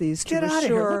policies to Get out of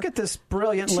here. assure Look at this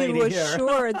brilliant to lady here.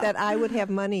 assure that I would have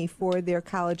money for their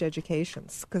college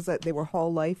educations, because they were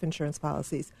whole life insurance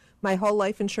policies. My whole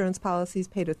life insurance policies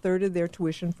paid a third of their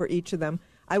tuition for each of them.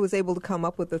 I was able to come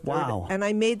up with a third, Wow. and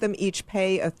I made them each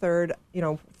pay a third,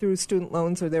 through student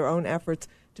loans or their own efforts,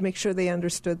 to make sure they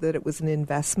understood that it was an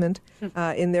investment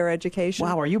in their education.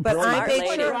 Wow, are you But brilliant? I made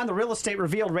sure You're on the Real Estate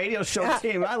Revealed radio show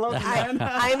team. I love that.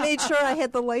 I made sure I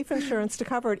had the life insurance to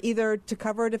cover it, either to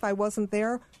cover it if I wasn't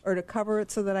there or to cover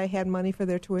it so that I had money for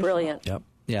their tuition. Brilliant. Yep.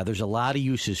 Yeah, there's a lot of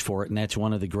uses for it, and that's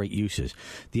one of the great uses.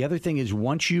 The other thing is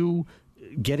once you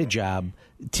get a job,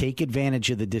 take advantage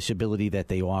of the disability that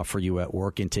they offer you at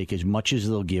work and take as much as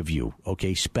they'll give you.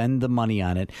 Okay, spend the money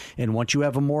on it. And once you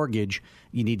have a mortgage,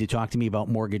 you need to talk to me about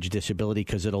mortgage disability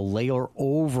because it'll layer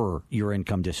over your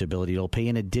income disability. It'll pay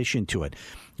in addition to it.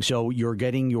 So you're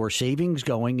getting your savings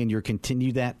going and you're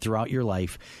continue that throughout your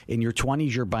life. In your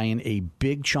 20s, you're buying a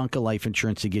big chunk of life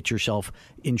insurance to get yourself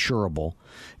insurable.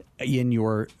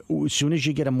 As soon as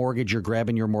you get a mortgage, you're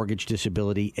grabbing your mortgage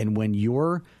disability. And when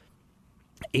you're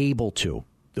able to,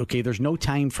 okay, there's no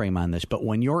time frame on this, but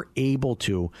when you're able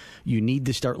to, you need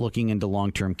to start looking into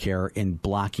long-term care and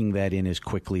blocking that in as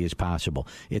quickly as possible.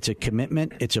 It's a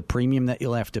commitment. It's a premium that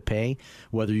you'll have to pay.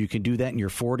 Whether you can do that in your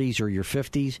 40s or your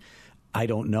 50s, I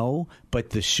don't know, but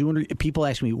the sooner people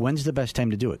ask me, when's the best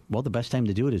time to do it? Well, the best time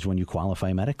to do it is when you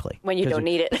qualify medically. When you don't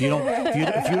need it. If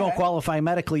you don't qualify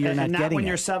medically, you're not getting it. When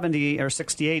you're 70 or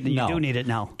 68, then you do need it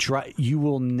now. You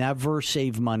will never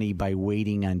save money by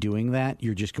waiting on doing that.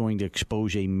 You're just going to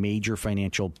expose a major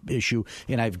financial issue.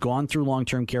 And I've gone through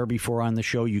long-term care before on the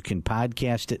show. You can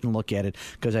podcast it and look at it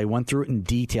because I went through it in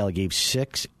detail. I gave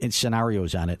 6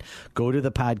 scenarios on it. Go to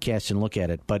the podcast and look at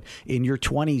it. But in your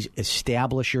 20s,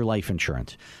 establish your life insurance.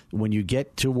 When you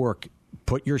get to work,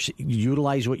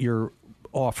 utilize what your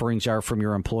offerings are from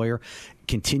your employer,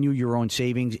 continue your own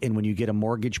savings, and when you get a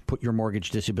mortgage, put your mortgage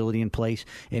disability in place.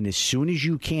 And as soon as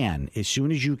you can,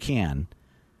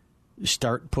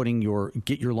 start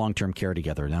get your long-term care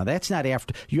together. Now that's not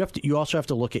after you also have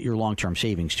to look at your long-term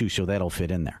savings too, so that'll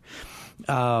fit in there.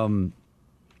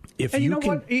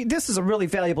 This is a really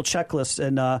valuable checklist,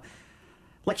 and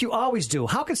like you always do,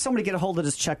 how can somebody get a hold of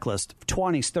this checklist?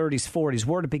 20s, 30s, 40s,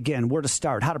 where to begin, where to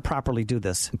start, how to properly do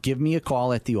this? Give me a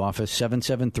call at the office,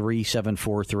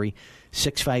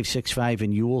 773-743-6565,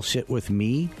 and you will sit with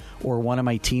me or one of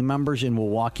my team members, and we'll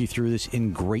walk you through this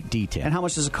in great detail. And how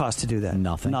much does it cost to do that?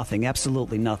 Nothing. Nothing,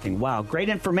 absolutely nothing. Wow, great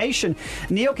information.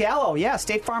 Neil Gallo,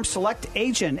 State Farm Select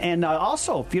Agent. And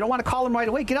also, if you don't want to call him right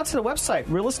away, get out to the website,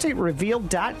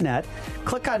 realestaterevealed.net.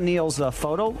 Click on Neil's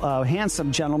photo,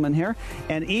 handsome gentleman here,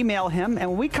 and email him. And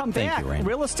when we come back,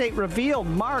 Real Estate Revealed,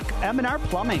 Mark, M&R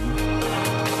Plumbing.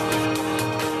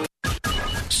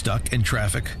 Stuck in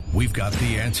traffic? We've got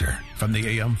the answer from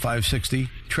the AM 560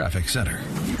 Traffic Center.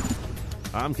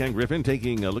 I'm Ken Griffin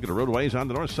taking a look at the roadways on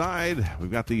the north side.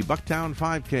 We've got the Bucktown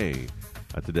 5K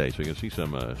today, so you can see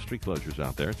some street closures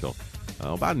out there till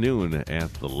about noon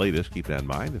at the latest. Keep that in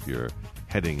mind if you're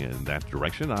heading in that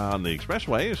direction. On the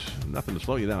expressways, nothing to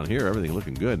slow you down here. Everything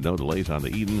looking good. No delays on the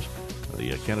Edens.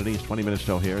 The Kennedys, 20 minutes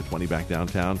till here, 20 back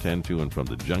downtown, 10 to and from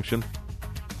the junction.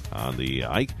 On the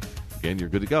Ike, again, you're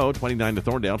good to go. 29 to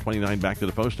Thorndale, 29 back to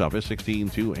the post office, 16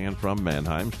 to and from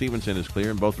Manheim. Stevenson is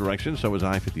clear in both directions, so is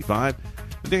I-55.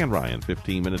 Dan Ryan,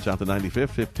 15 minutes out the 95th,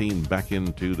 15 back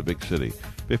into the big city.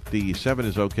 57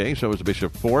 is okay, so is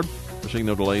Bishop Ford. We're seeing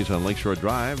no delays on Lakeshore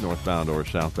Drive, northbound or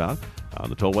southbound. On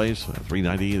the tollways,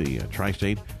 390, the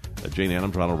Tri-State, Jane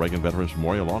Addams, Ronald Reagan Veterans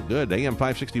Memorial, all good. AM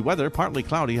 560 weather, partly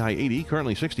cloudy, high 80,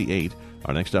 currently 68.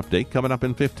 Our next update coming up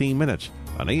in 15 minutes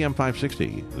on AM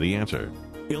 560, The Answer.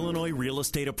 Illinois Real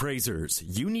Estate Appraisers.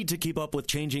 You need to keep up with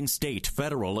changing state,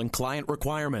 federal, and client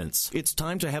requirements. It's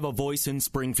time to have a voice in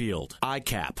Springfield.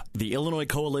 ICAP, the Illinois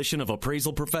Coalition of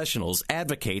Appraisal Professionals,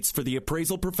 advocates for the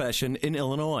appraisal profession in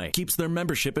Illinois, keeps their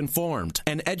membership informed,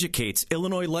 and educates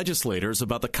Illinois legislators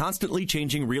about the constantly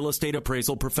changing real estate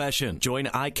appraisal profession. Join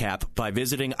ICAP by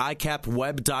visiting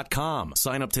icapweb.com.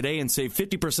 Sign up today and save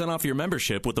 50% off your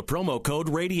membership with the promo code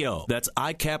RADIO. That's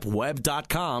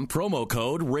icapweb.com, promo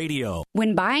code RADIO.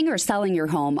 When buying or selling your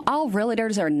home, all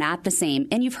realtors are not the same,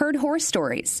 and you've heard horror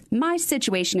stories. My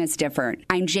situation is different.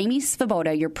 I'm Jamie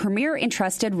Svoboda, your premier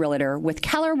entrusted realtor with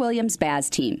Keller Williams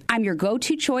Baz team. I'm your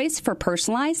go-to choice for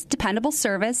personalized, dependable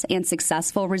service and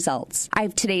successful results. I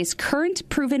have today's current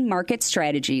proven market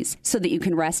strategies so that you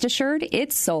can rest assured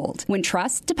it's sold. When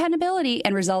trust, dependability,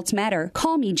 and results matter,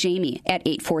 call me Jamie at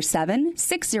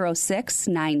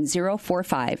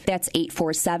 847-606-9045. That's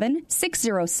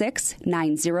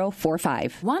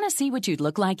 847-606-9045. Want to see what you'd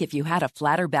look like if you had a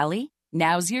flatter belly?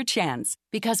 Now's your chance,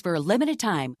 because for a limited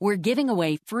time, we're giving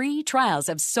away free trials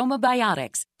of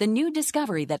Somabiotics, the new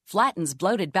discovery that flattens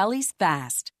bloated bellies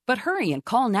fast. But hurry and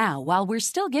call now while we're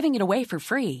still giving it away for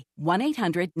free.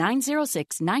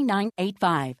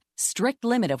 1-800-906-9985. Strict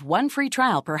limit of 1 free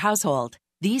trial per household.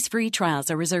 These free trials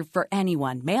are reserved for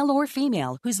anyone, male or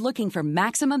female, who's looking for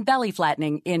maximum belly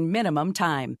flattening in minimum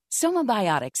time.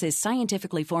 Somabiotics is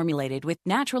scientifically formulated with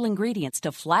natural ingredients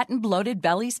to flatten bloated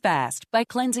bellies fast by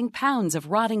cleansing pounds of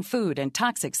rotting food and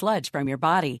toxic sludge from your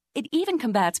body. It even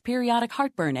combats periodic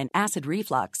heartburn and acid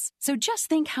reflux. So just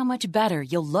think how much better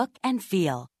you'll look and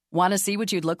feel. Want to see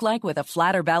what you'd look like with a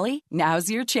flatter belly? Now's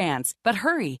your chance. But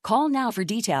hurry, call now for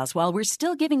details while we're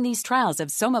still giving these trials of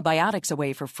Somabiotics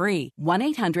away for free.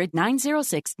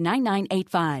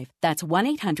 1-800-906-9985. That's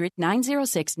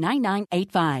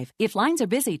 1-800-906-9985. If lines are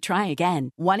busy, try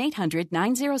again.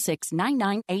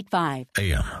 1-800-906-9985.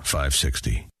 AM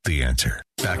 560. The Answer.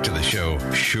 Back to the show,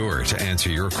 sure to answer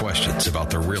your questions about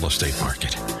the real estate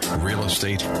market. Real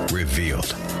Estate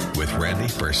Revealed with Randy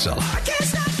Barcella. I can't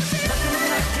stop the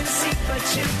feeling I can see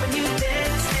but you when you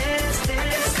dance, dance,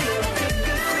 dance. Feel good,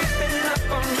 good creeping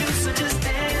up on you, so just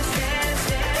dance, dance,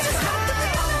 dance.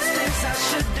 Almost things I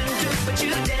shouldn't do, but you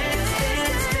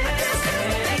dance, dance,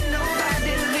 dance. Ain't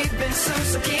nobody leaving soon,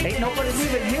 so keep Ain't nobody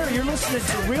leaving here. You're listening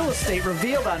to Real Estate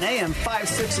Revealed on AM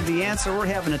 560 The Answer. We're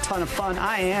having a ton of fun.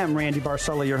 I am Randy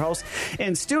Barcella, your host.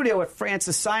 In studio with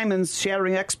Frances Simons,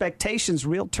 Shattering Expectations,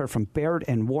 realtor from Baird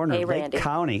and Warner, Lake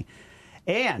County.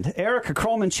 And Erica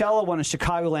Cromancello, one of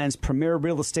Chicagoland's premier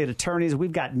real estate attorneys.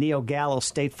 We've got Neil Gallo,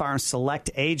 State Farm Select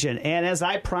agent. And as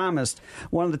I promised,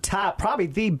 one of the top, probably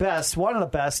the best, one of the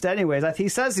best anyways. He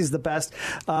says he's the best.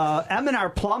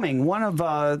 M&R Plumbing, one of...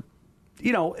 we're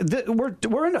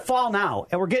into fall now,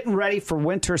 and we're getting ready for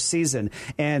winter season.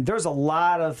 And there's a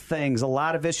lot of things, a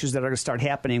lot of issues that are going to start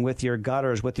happening with your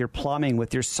gutters, with your plumbing,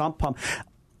 with your sump pump.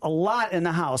 A lot in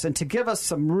the house. And to give us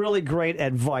some really great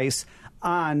advice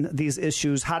on these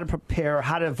issues, how to prepare,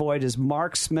 how to avoid, is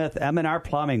Mark Smith, M&R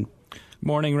Plumbing.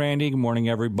 Morning, Randy. Good morning,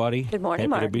 everybody. Good morning, Happy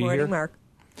Mark. to be Good morning, here. Mark.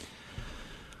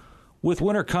 With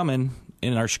winter coming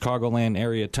in our Chicagoland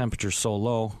area, temperatures so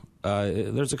low,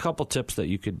 there's a couple tips that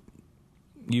you could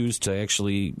use to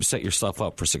actually set yourself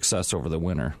up for success over the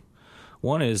winter.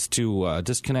 One is to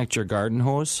disconnect your garden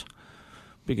hose,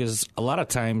 because a lot of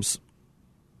times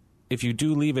if you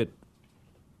do leave it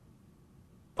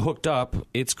hooked up,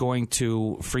 it's going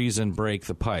to freeze and break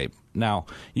the pipe. Now,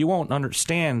 you won't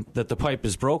understand that the pipe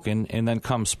is broken, and then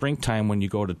come springtime when you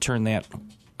go to turn that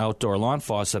outdoor lawn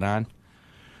faucet on,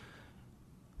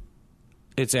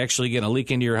 it's actually going to leak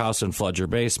into your house and flood your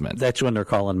basement. That's when they're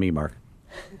calling me, Mark.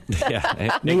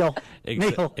 Yeah, Neil,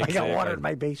 exactly. I got water in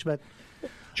my basement.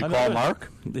 Did you Another- call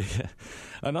Mark?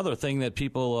 Another thing that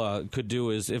people could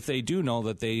do is, if they do know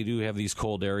that they do have these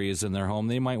cold areas in their home,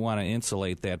 they might want to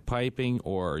insulate that piping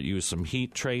or use some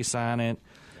heat trace on it,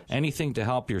 anything to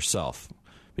help yourself,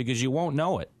 because you won't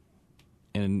know it.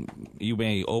 And you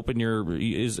may open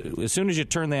as soon as you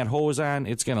turn that hose on,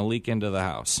 it's going to leak into the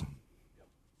house.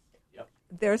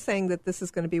 They're saying that this is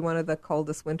going to be one of the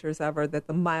coldest winters ever, that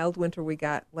the mild winter we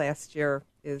got last year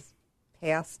is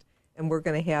past, and we're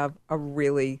going to have a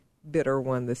really bitter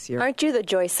one this year. Aren't you the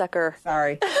joy sucker?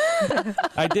 Sorry.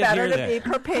 I did Better hear to be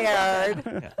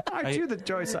prepared. Aren't you the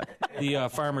joy sucker? The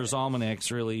Farmer's Almanacs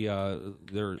really,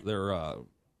 they're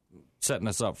setting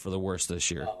us up for the worst this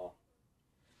year.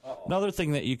 Another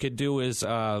thing that you could do is,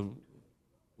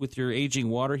 with your aging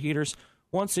water heaters,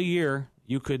 once a year,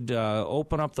 you could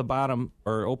open up the bottom,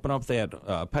 or open up that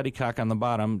petticock on the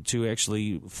bottom to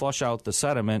actually flush out the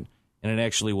sediment, and it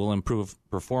actually will improve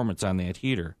performance on that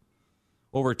heater.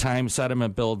 Over time,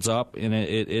 sediment builds up, and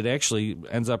it actually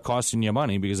ends up costing you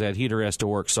money, because that heater has to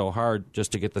work so hard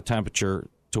just to get the temperature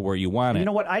to where you want it. You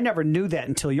know what? I never knew that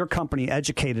until your company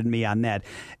educated me on that.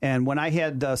 And when I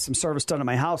had some service done at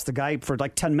my house, the guy, for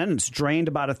like 10 minutes, drained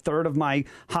about a third of my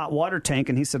hot water tank.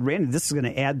 And he said, Randy, this is going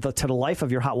to add to the life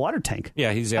of your hot water tank.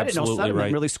 Yeah, he's I didn't know absolutely sediment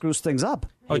right. really screws things up.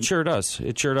 Oh, it sure does.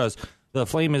 It sure does. The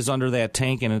flame is under that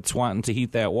tank, and it's wanting to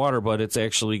heat that water, but it's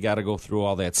actually got to go through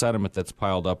all that sediment that's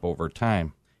piled up over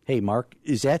time. Hey, Mark,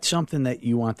 is that something that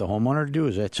you want the homeowner to do?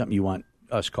 Is that something you want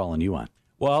us calling you on?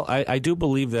 Well, I do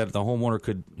believe that the homeowner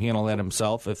could handle that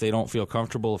himself. If they don't feel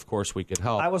comfortable, of course, we could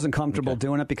help. I wasn't comfortable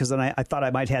doing it because then I thought I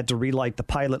might have to relight the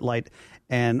pilot light.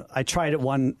 And I tried it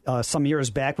some years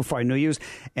back before I knew you,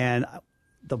 and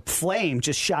the flame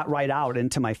just shot right out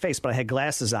into my face, but I had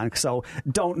glasses on. So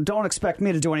don't expect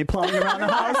me to do any plumbing around the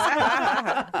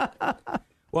house.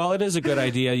 Well, it is a good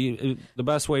idea. The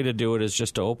best way to do it is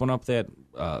just to open up that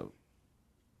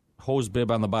hose bib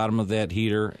on the bottom of that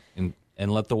heater and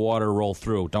let the water roll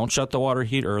through. Don't shut the water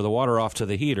heater or the water off to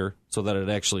the heater so that it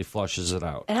actually flushes it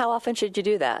out. And how often should you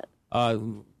do that?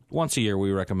 Once a year,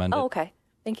 we recommend it. Oh, okay.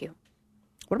 Thank you.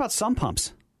 What about sump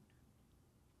pumps?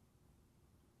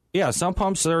 Yeah, sump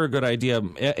pumps are a good idea.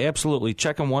 Absolutely.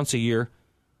 Check them once a year.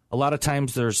 A lot of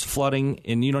times there's flooding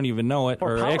and you don't even know it.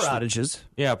 Or power outages.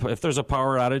 Yeah, if there's a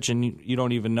power outage and you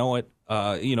don't even know it,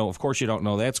 of course you don't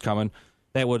know that's coming.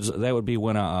 That would be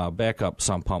when a backup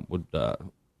sump pump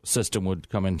system would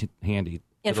come in handy.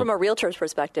 And from a realtor's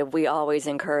perspective, we always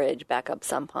encourage backup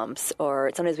sump pumps,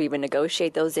 or sometimes we even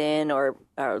negotiate those in or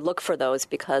look for those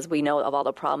because we know of all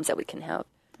the problems that we can have.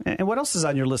 And what else is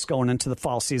on your list going into the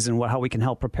fall season, how we can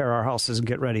help prepare our houses and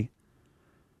get ready?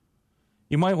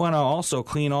 You might want to also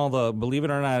clean all believe it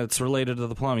or not, it's related to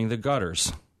the plumbing, the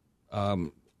gutters.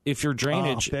 If your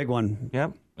drainage... big one.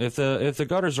 Yep. If the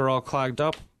gutters are all clogged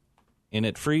up and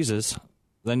it freezes,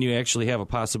 then you actually have a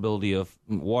possibility of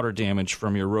water damage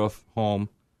from your roof, home,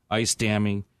 ice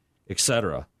damming,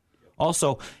 etc.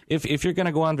 Also, if you're going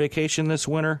to go on vacation this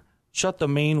winter, shut the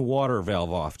main water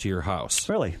valve off to your house.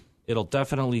 Really? It'll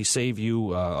definitely save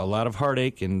you a lot of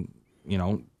heartache and,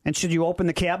 And should you open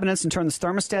the cabinets and turn the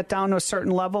thermostat down to a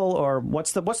certain level, or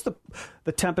what's the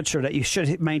temperature that you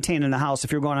should maintain in the house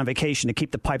if you're going on vacation to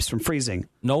keep the pipes from freezing?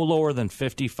 No lower than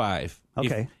 55.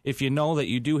 Okay. If you know that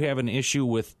you do have an issue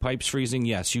with pipes freezing,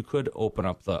 yes, you could open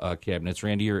up the cabinets.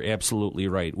 Randy, you're absolutely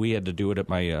right. We had to do it at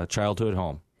my childhood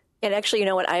home. And actually, you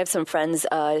know what? I have some friends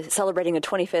celebrating a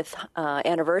 25th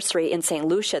anniversary in St.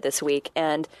 Lucia this week,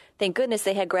 and thank goodness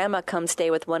they had Grandma come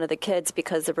stay with one of the kids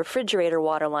because the refrigerator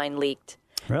water line leaked.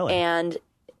 Really? And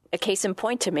a case in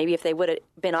point to maybe if they would have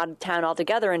been out of town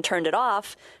altogether and turned it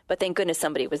off, but thank goodness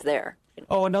somebody was there.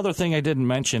 Oh, another thing I didn't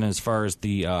mention as far as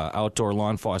the outdoor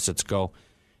lawn faucets go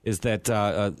is that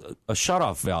a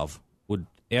shutoff valve would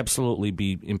absolutely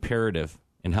be imperative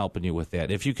in helping you with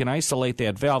that. If you can isolate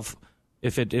that valve,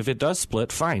 if it does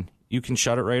split, fine. You can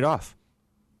shut it right off.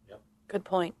 Yep. Good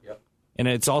point. Yep. And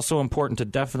it's also important to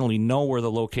definitely know where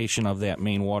the location of that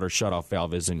main water shutoff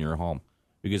valve is in your home.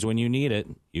 Because when you need it,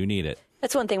 you need it.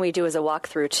 That's one thing we do as a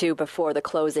walkthrough, too, before the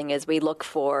closing is we look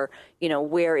for,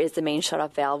 where is the main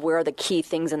shutoff valve? Where are the key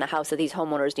things in the house that these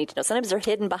homeowners need to know? Sometimes they're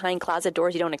hidden behind closet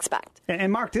doors you don't expect.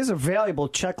 And Mark, there's a valuable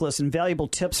checklist and valuable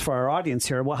tips for our audience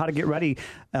here. How to get ready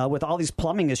with all these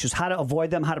plumbing issues, how to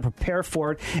avoid them, how to prepare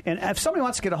for it. And if somebody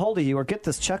wants to get a hold of you or get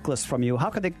this checklist from you,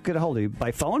 how could they get a hold of you?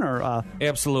 By phone or?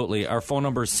 Absolutely. Our phone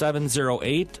number is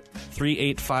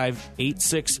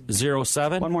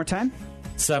 708-385-8607. One more time.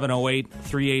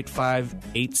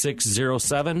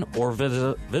 708-385-8607 or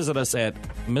visit us at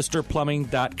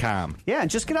mrplumbing.com. Yeah, and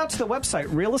just get out to the website,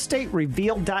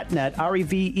 realestaterevealed.net,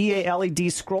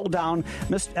 REVEALED. Scroll down.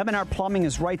 M&R Plumbing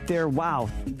is right there.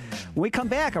 Wow. When we come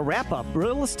back, a wrap-up,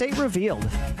 Real Estate Revealed.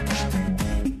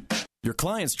 Your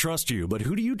clients trust you, but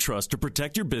who do you trust to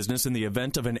protect your business in the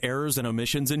event of an errors and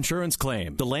omissions insurance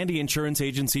claim? The Landy Insurance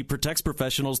Agency protects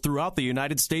professionals throughout the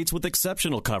United States with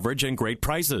exceptional coverage and great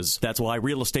prices. That's why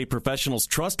real estate professionals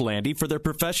trust Landy for their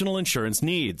professional insurance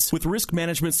needs. With risk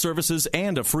management services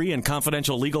and a free and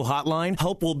confidential legal hotline,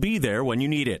 help will be there when you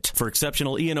need it. For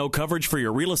exceptional E&O coverage for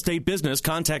your real estate business,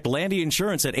 contact Landy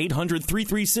Insurance at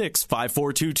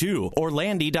 800-336-5422 or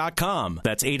landy.com.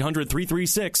 That's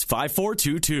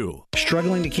 800-336-5422.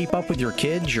 Struggling to keep up with your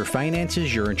kids, your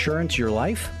finances, your insurance, your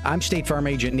life? I'm State Farm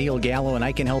Agent Neil Gallo, and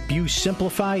I can help you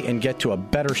simplify and get to a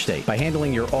better state. By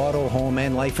handling your auto, home,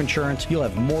 and life insurance, you'll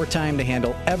have more time to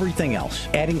handle everything else.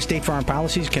 Adding State Farm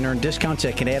policies can earn discounts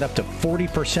that can add up to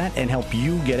 40% and help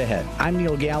you get ahead. I'm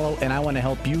Neil Gallo, and I want to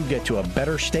help you get to a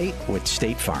better state with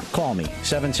State Farm. Call me,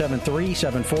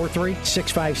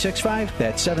 773-743-6565.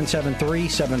 That's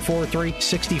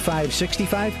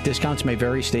 773-743-6565. Discounts may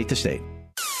vary state to state.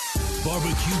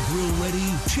 Barbecue grill ready?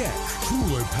 Check.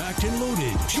 Cooler packed and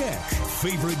loaded? Check.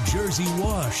 Favorite jersey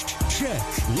washed? Check.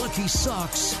 Lucky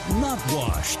socks not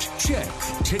washed? Check.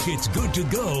 Tickets good to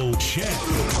go? Check.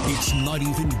 It's not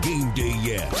even game day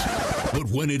yet. But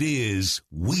when it is,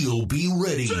 we'll be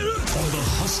ready on the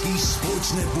Husky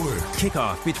Sports Network.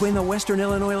 Kickoff between the Western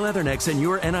Illinois Leathernecks and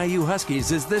your NIU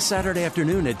Huskies is this Saturday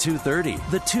afternoon at 2:30.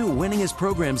 The two winningest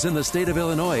programs in the state of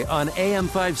Illinois on AM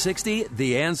 560,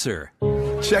 The Answer.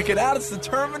 Check it out, it's the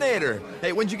Terminator.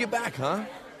 Hey, when'd you get back, huh?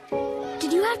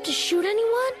 Did you have to shoot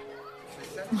anyone?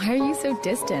 Why are you so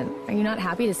distant? Are you not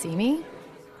happy to see me?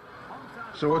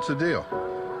 So what's the deal?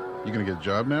 You gonna get a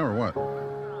job now or what?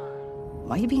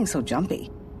 Why are you being so jumpy?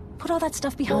 Put all that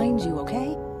stuff behind you,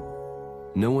 okay?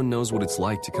 No one knows what it's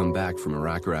like to come back from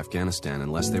Iraq or Afghanistan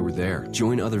unless they were there.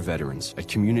 Join other veterans at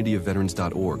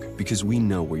communityofveterans.org because we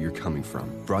know where you're coming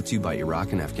from. Brought to you by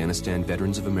Iraq and Afghanistan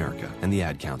Veterans of America and the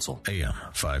Ad Council. AM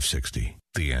 560,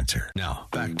 The Answer. Now,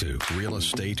 back to Real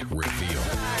Estate Reveal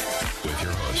with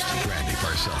your host, Randy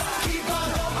Barcella. Keep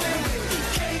on hoping with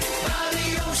the Cape by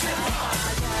the ocean.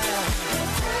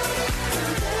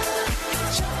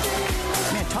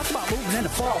 Man, talk about moving into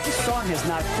fall. This song is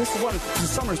not, this is one of the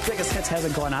summer's biggest hits,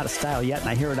 hasn't gone out of style yet, and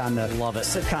I hear it on the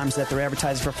sitcoms that they're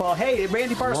advertising for fall. Hey,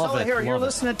 Randy Barcella here, and you're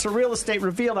listening to Real Estate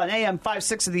Revealed on AM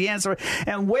 560 The Answer.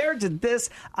 And where did this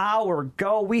hour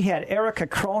go? We had Erica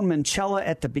Krohn-Minchella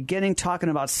at the beginning talking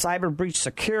about cyber breach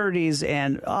securities,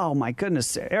 and oh my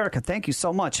goodness, Erica, thank you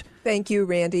so much. Thank you,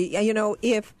 Randy. You know,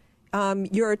 if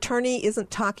your attorney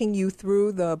isn't talking you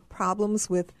through the problems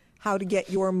with how to get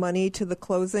your money to the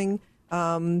closing,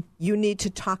 you need to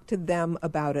talk to them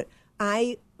about it.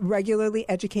 I regularly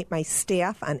educate my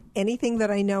staff on anything that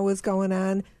I know is going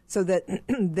on so that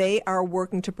they are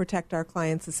working to protect our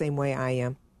clients the same way I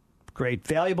am. Great.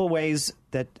 Valuable ways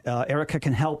that Erica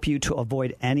can help you to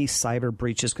avoid any cyber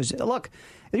breaches. Because, look,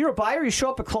 if you're a buyer, you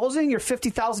show up at closing, your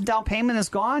 $50,000 down payment is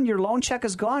gone, your loan check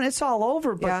is gone, it's all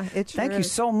over. But yeah, it sure thank you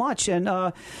is. so much. And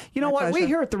you know what? Pleasure. We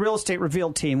here at the Real Estate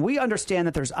Revealed team, we understand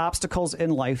that there's obstacles in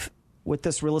life with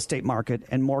this real estate market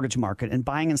and mortgage market and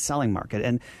buying and selling market.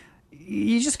 And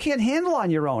you just can't handle on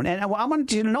your own. And I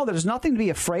want you to know there's nothing to be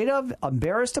afraid of,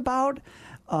 embarrassed about.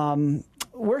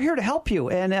 We're here to help you.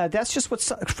 And that's just what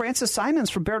Frances Simons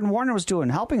from Baird & Warner was doing,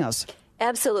 helping us.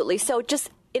 Absolutely. So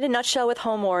just in a nutshell with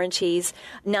home warranties,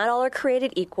 not all are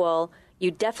created equal. You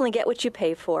definitely get what you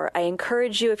pay for. I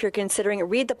encourage you, if you're considering it,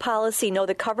 read the policy, know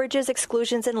the coverages,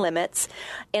 exclusions, and limits.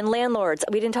 And landlords,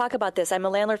 we didn't talk about this. I'm a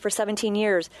landlord for 17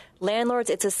 years. Landlords,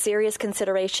 it's a serious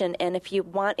consideration. And if you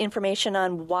want information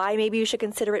on why maybe you should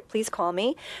consider it, please call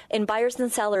me. And buyers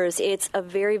and sellers, it's a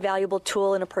very valuable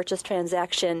tool in a purchase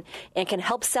transaction and can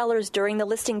help sellers during the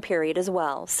listing period as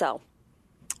well. So,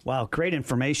 wow, great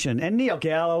information. And Neil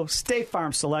Gallo, State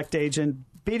Farm Select Agent,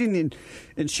 beating the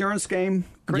insurance game.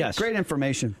 Great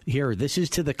information. Here, this is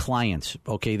to the clients.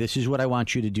 Okay, this is what I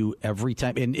want you to do every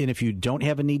time. And if you don't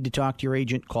have a need to talk to your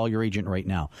agent, call your agent right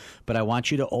now. But I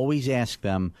want you to always ask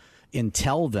them and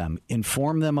tell them,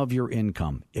 inform them of your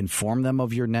income, inform them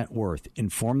of your net worth,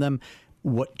 inform them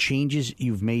what changes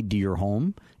you've made to your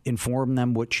home, inform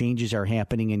them what changes are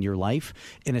happening in your life,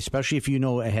 and especially if you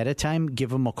know ahead of time,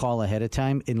 give them a call ahead of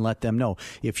time and let them know.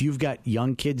 If you've got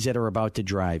young kids that are about to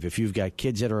drive, if you've got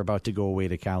kids that are about to go away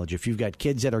to college, if you've got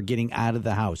kids that are getting out of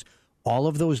the house, all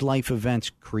of those life events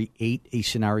create a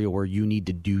scenario where you need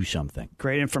to do something.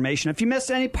 Great information. If you missed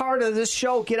any part of this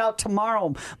show, get out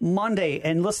tomorrow, Monday,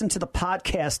 and listen to the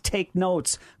podcast. Take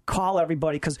notes. Call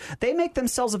everybody because they make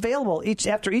themselves available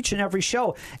after each and every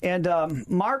show. And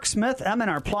Mark Smith,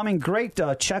 M&R Plumbing, great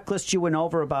checklist you went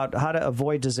over about how to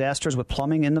avoid disasters with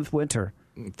plumbing in the winter.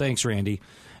 Thanks, Randy.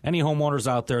 Any homeowners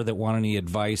out there that want any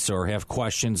advice or have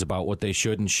questions about what they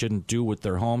should and shouldn't do with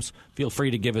their homes, feel free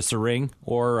to give us a ring.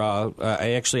 Or I'll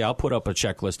put up a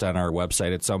checklist on our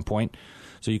website at some point,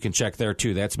 so you can check there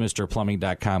too. That's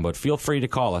MrPlumbing.com. But feel free to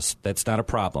call us. That's not a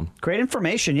problem. Great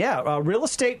information. Yeah, Real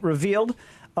Estate Revealed.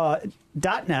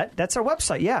 .net. That's our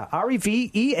website. Yeah,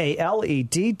 REVEALED.net.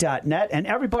 And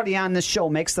everybody on this show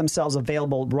makes themselves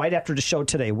available right after the show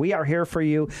today. We are here for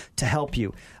you to help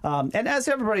you. And as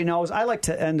everybody knows, I like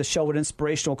to end the show with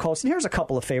inspirational quotes. And here's a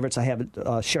couple of favorites I haven't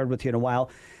shared with you in a while.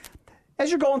 As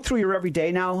you're going through your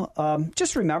everyday now,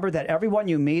 just remember that everyone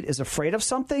you meet is afraid of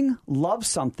something, loves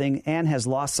something, and has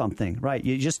lost something, right?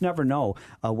 You just never know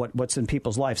what's in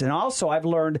people's lives. And also, I've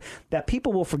learned that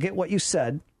people will forget what you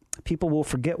said. People will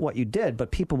forget what you did,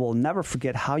 but people will never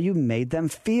forget how you made them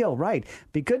feel, right?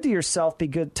 Be good to yourself, be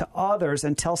good to others,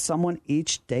 and tell someone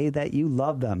each day that you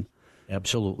love them.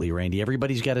 Absolutely, Randy.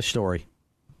 Everybody's got a story.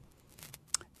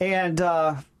 And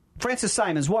Francis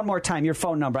Simons, one more time, your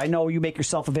phone number. I know you make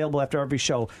yourself available after every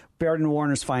show. Barrett and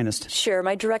Warner's finest. Sure.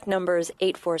 My direct number is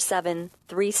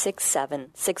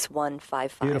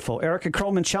 847-367-6155. Beautiful. Erica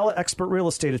Kroll-Manchella, expert real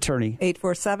estate attorney.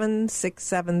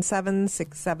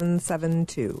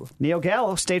 847-677-6772. Neil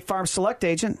Gallo, State Farm Select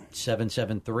Agent.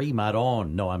 773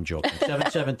 Madon. No, I'm joking.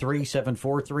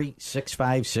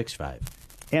 773-743-6565.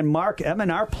 And Mark,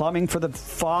 M&R Plumbing for the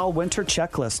fall-winter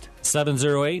checklist.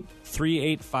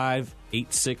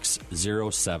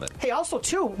 708-385-8607. Hey, also,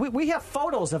 too, we have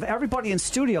photos of everybody in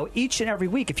studio each and every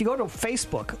week. If you go to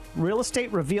Facebook, Real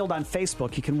Estate Revealed on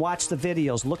Facebook, you can watch the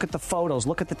videos, look at the photos,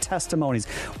 look at the testimonies.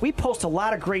 We post a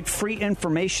lot of great free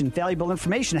information, valuable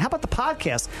information. How about the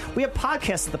podcast? We have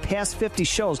podcasts of the past 50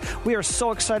 shows. We are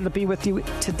so excited to be with you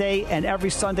today and every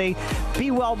Sunday.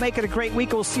 Be well, make it a great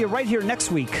week. We'll see you right here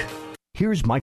next week. Here's Mike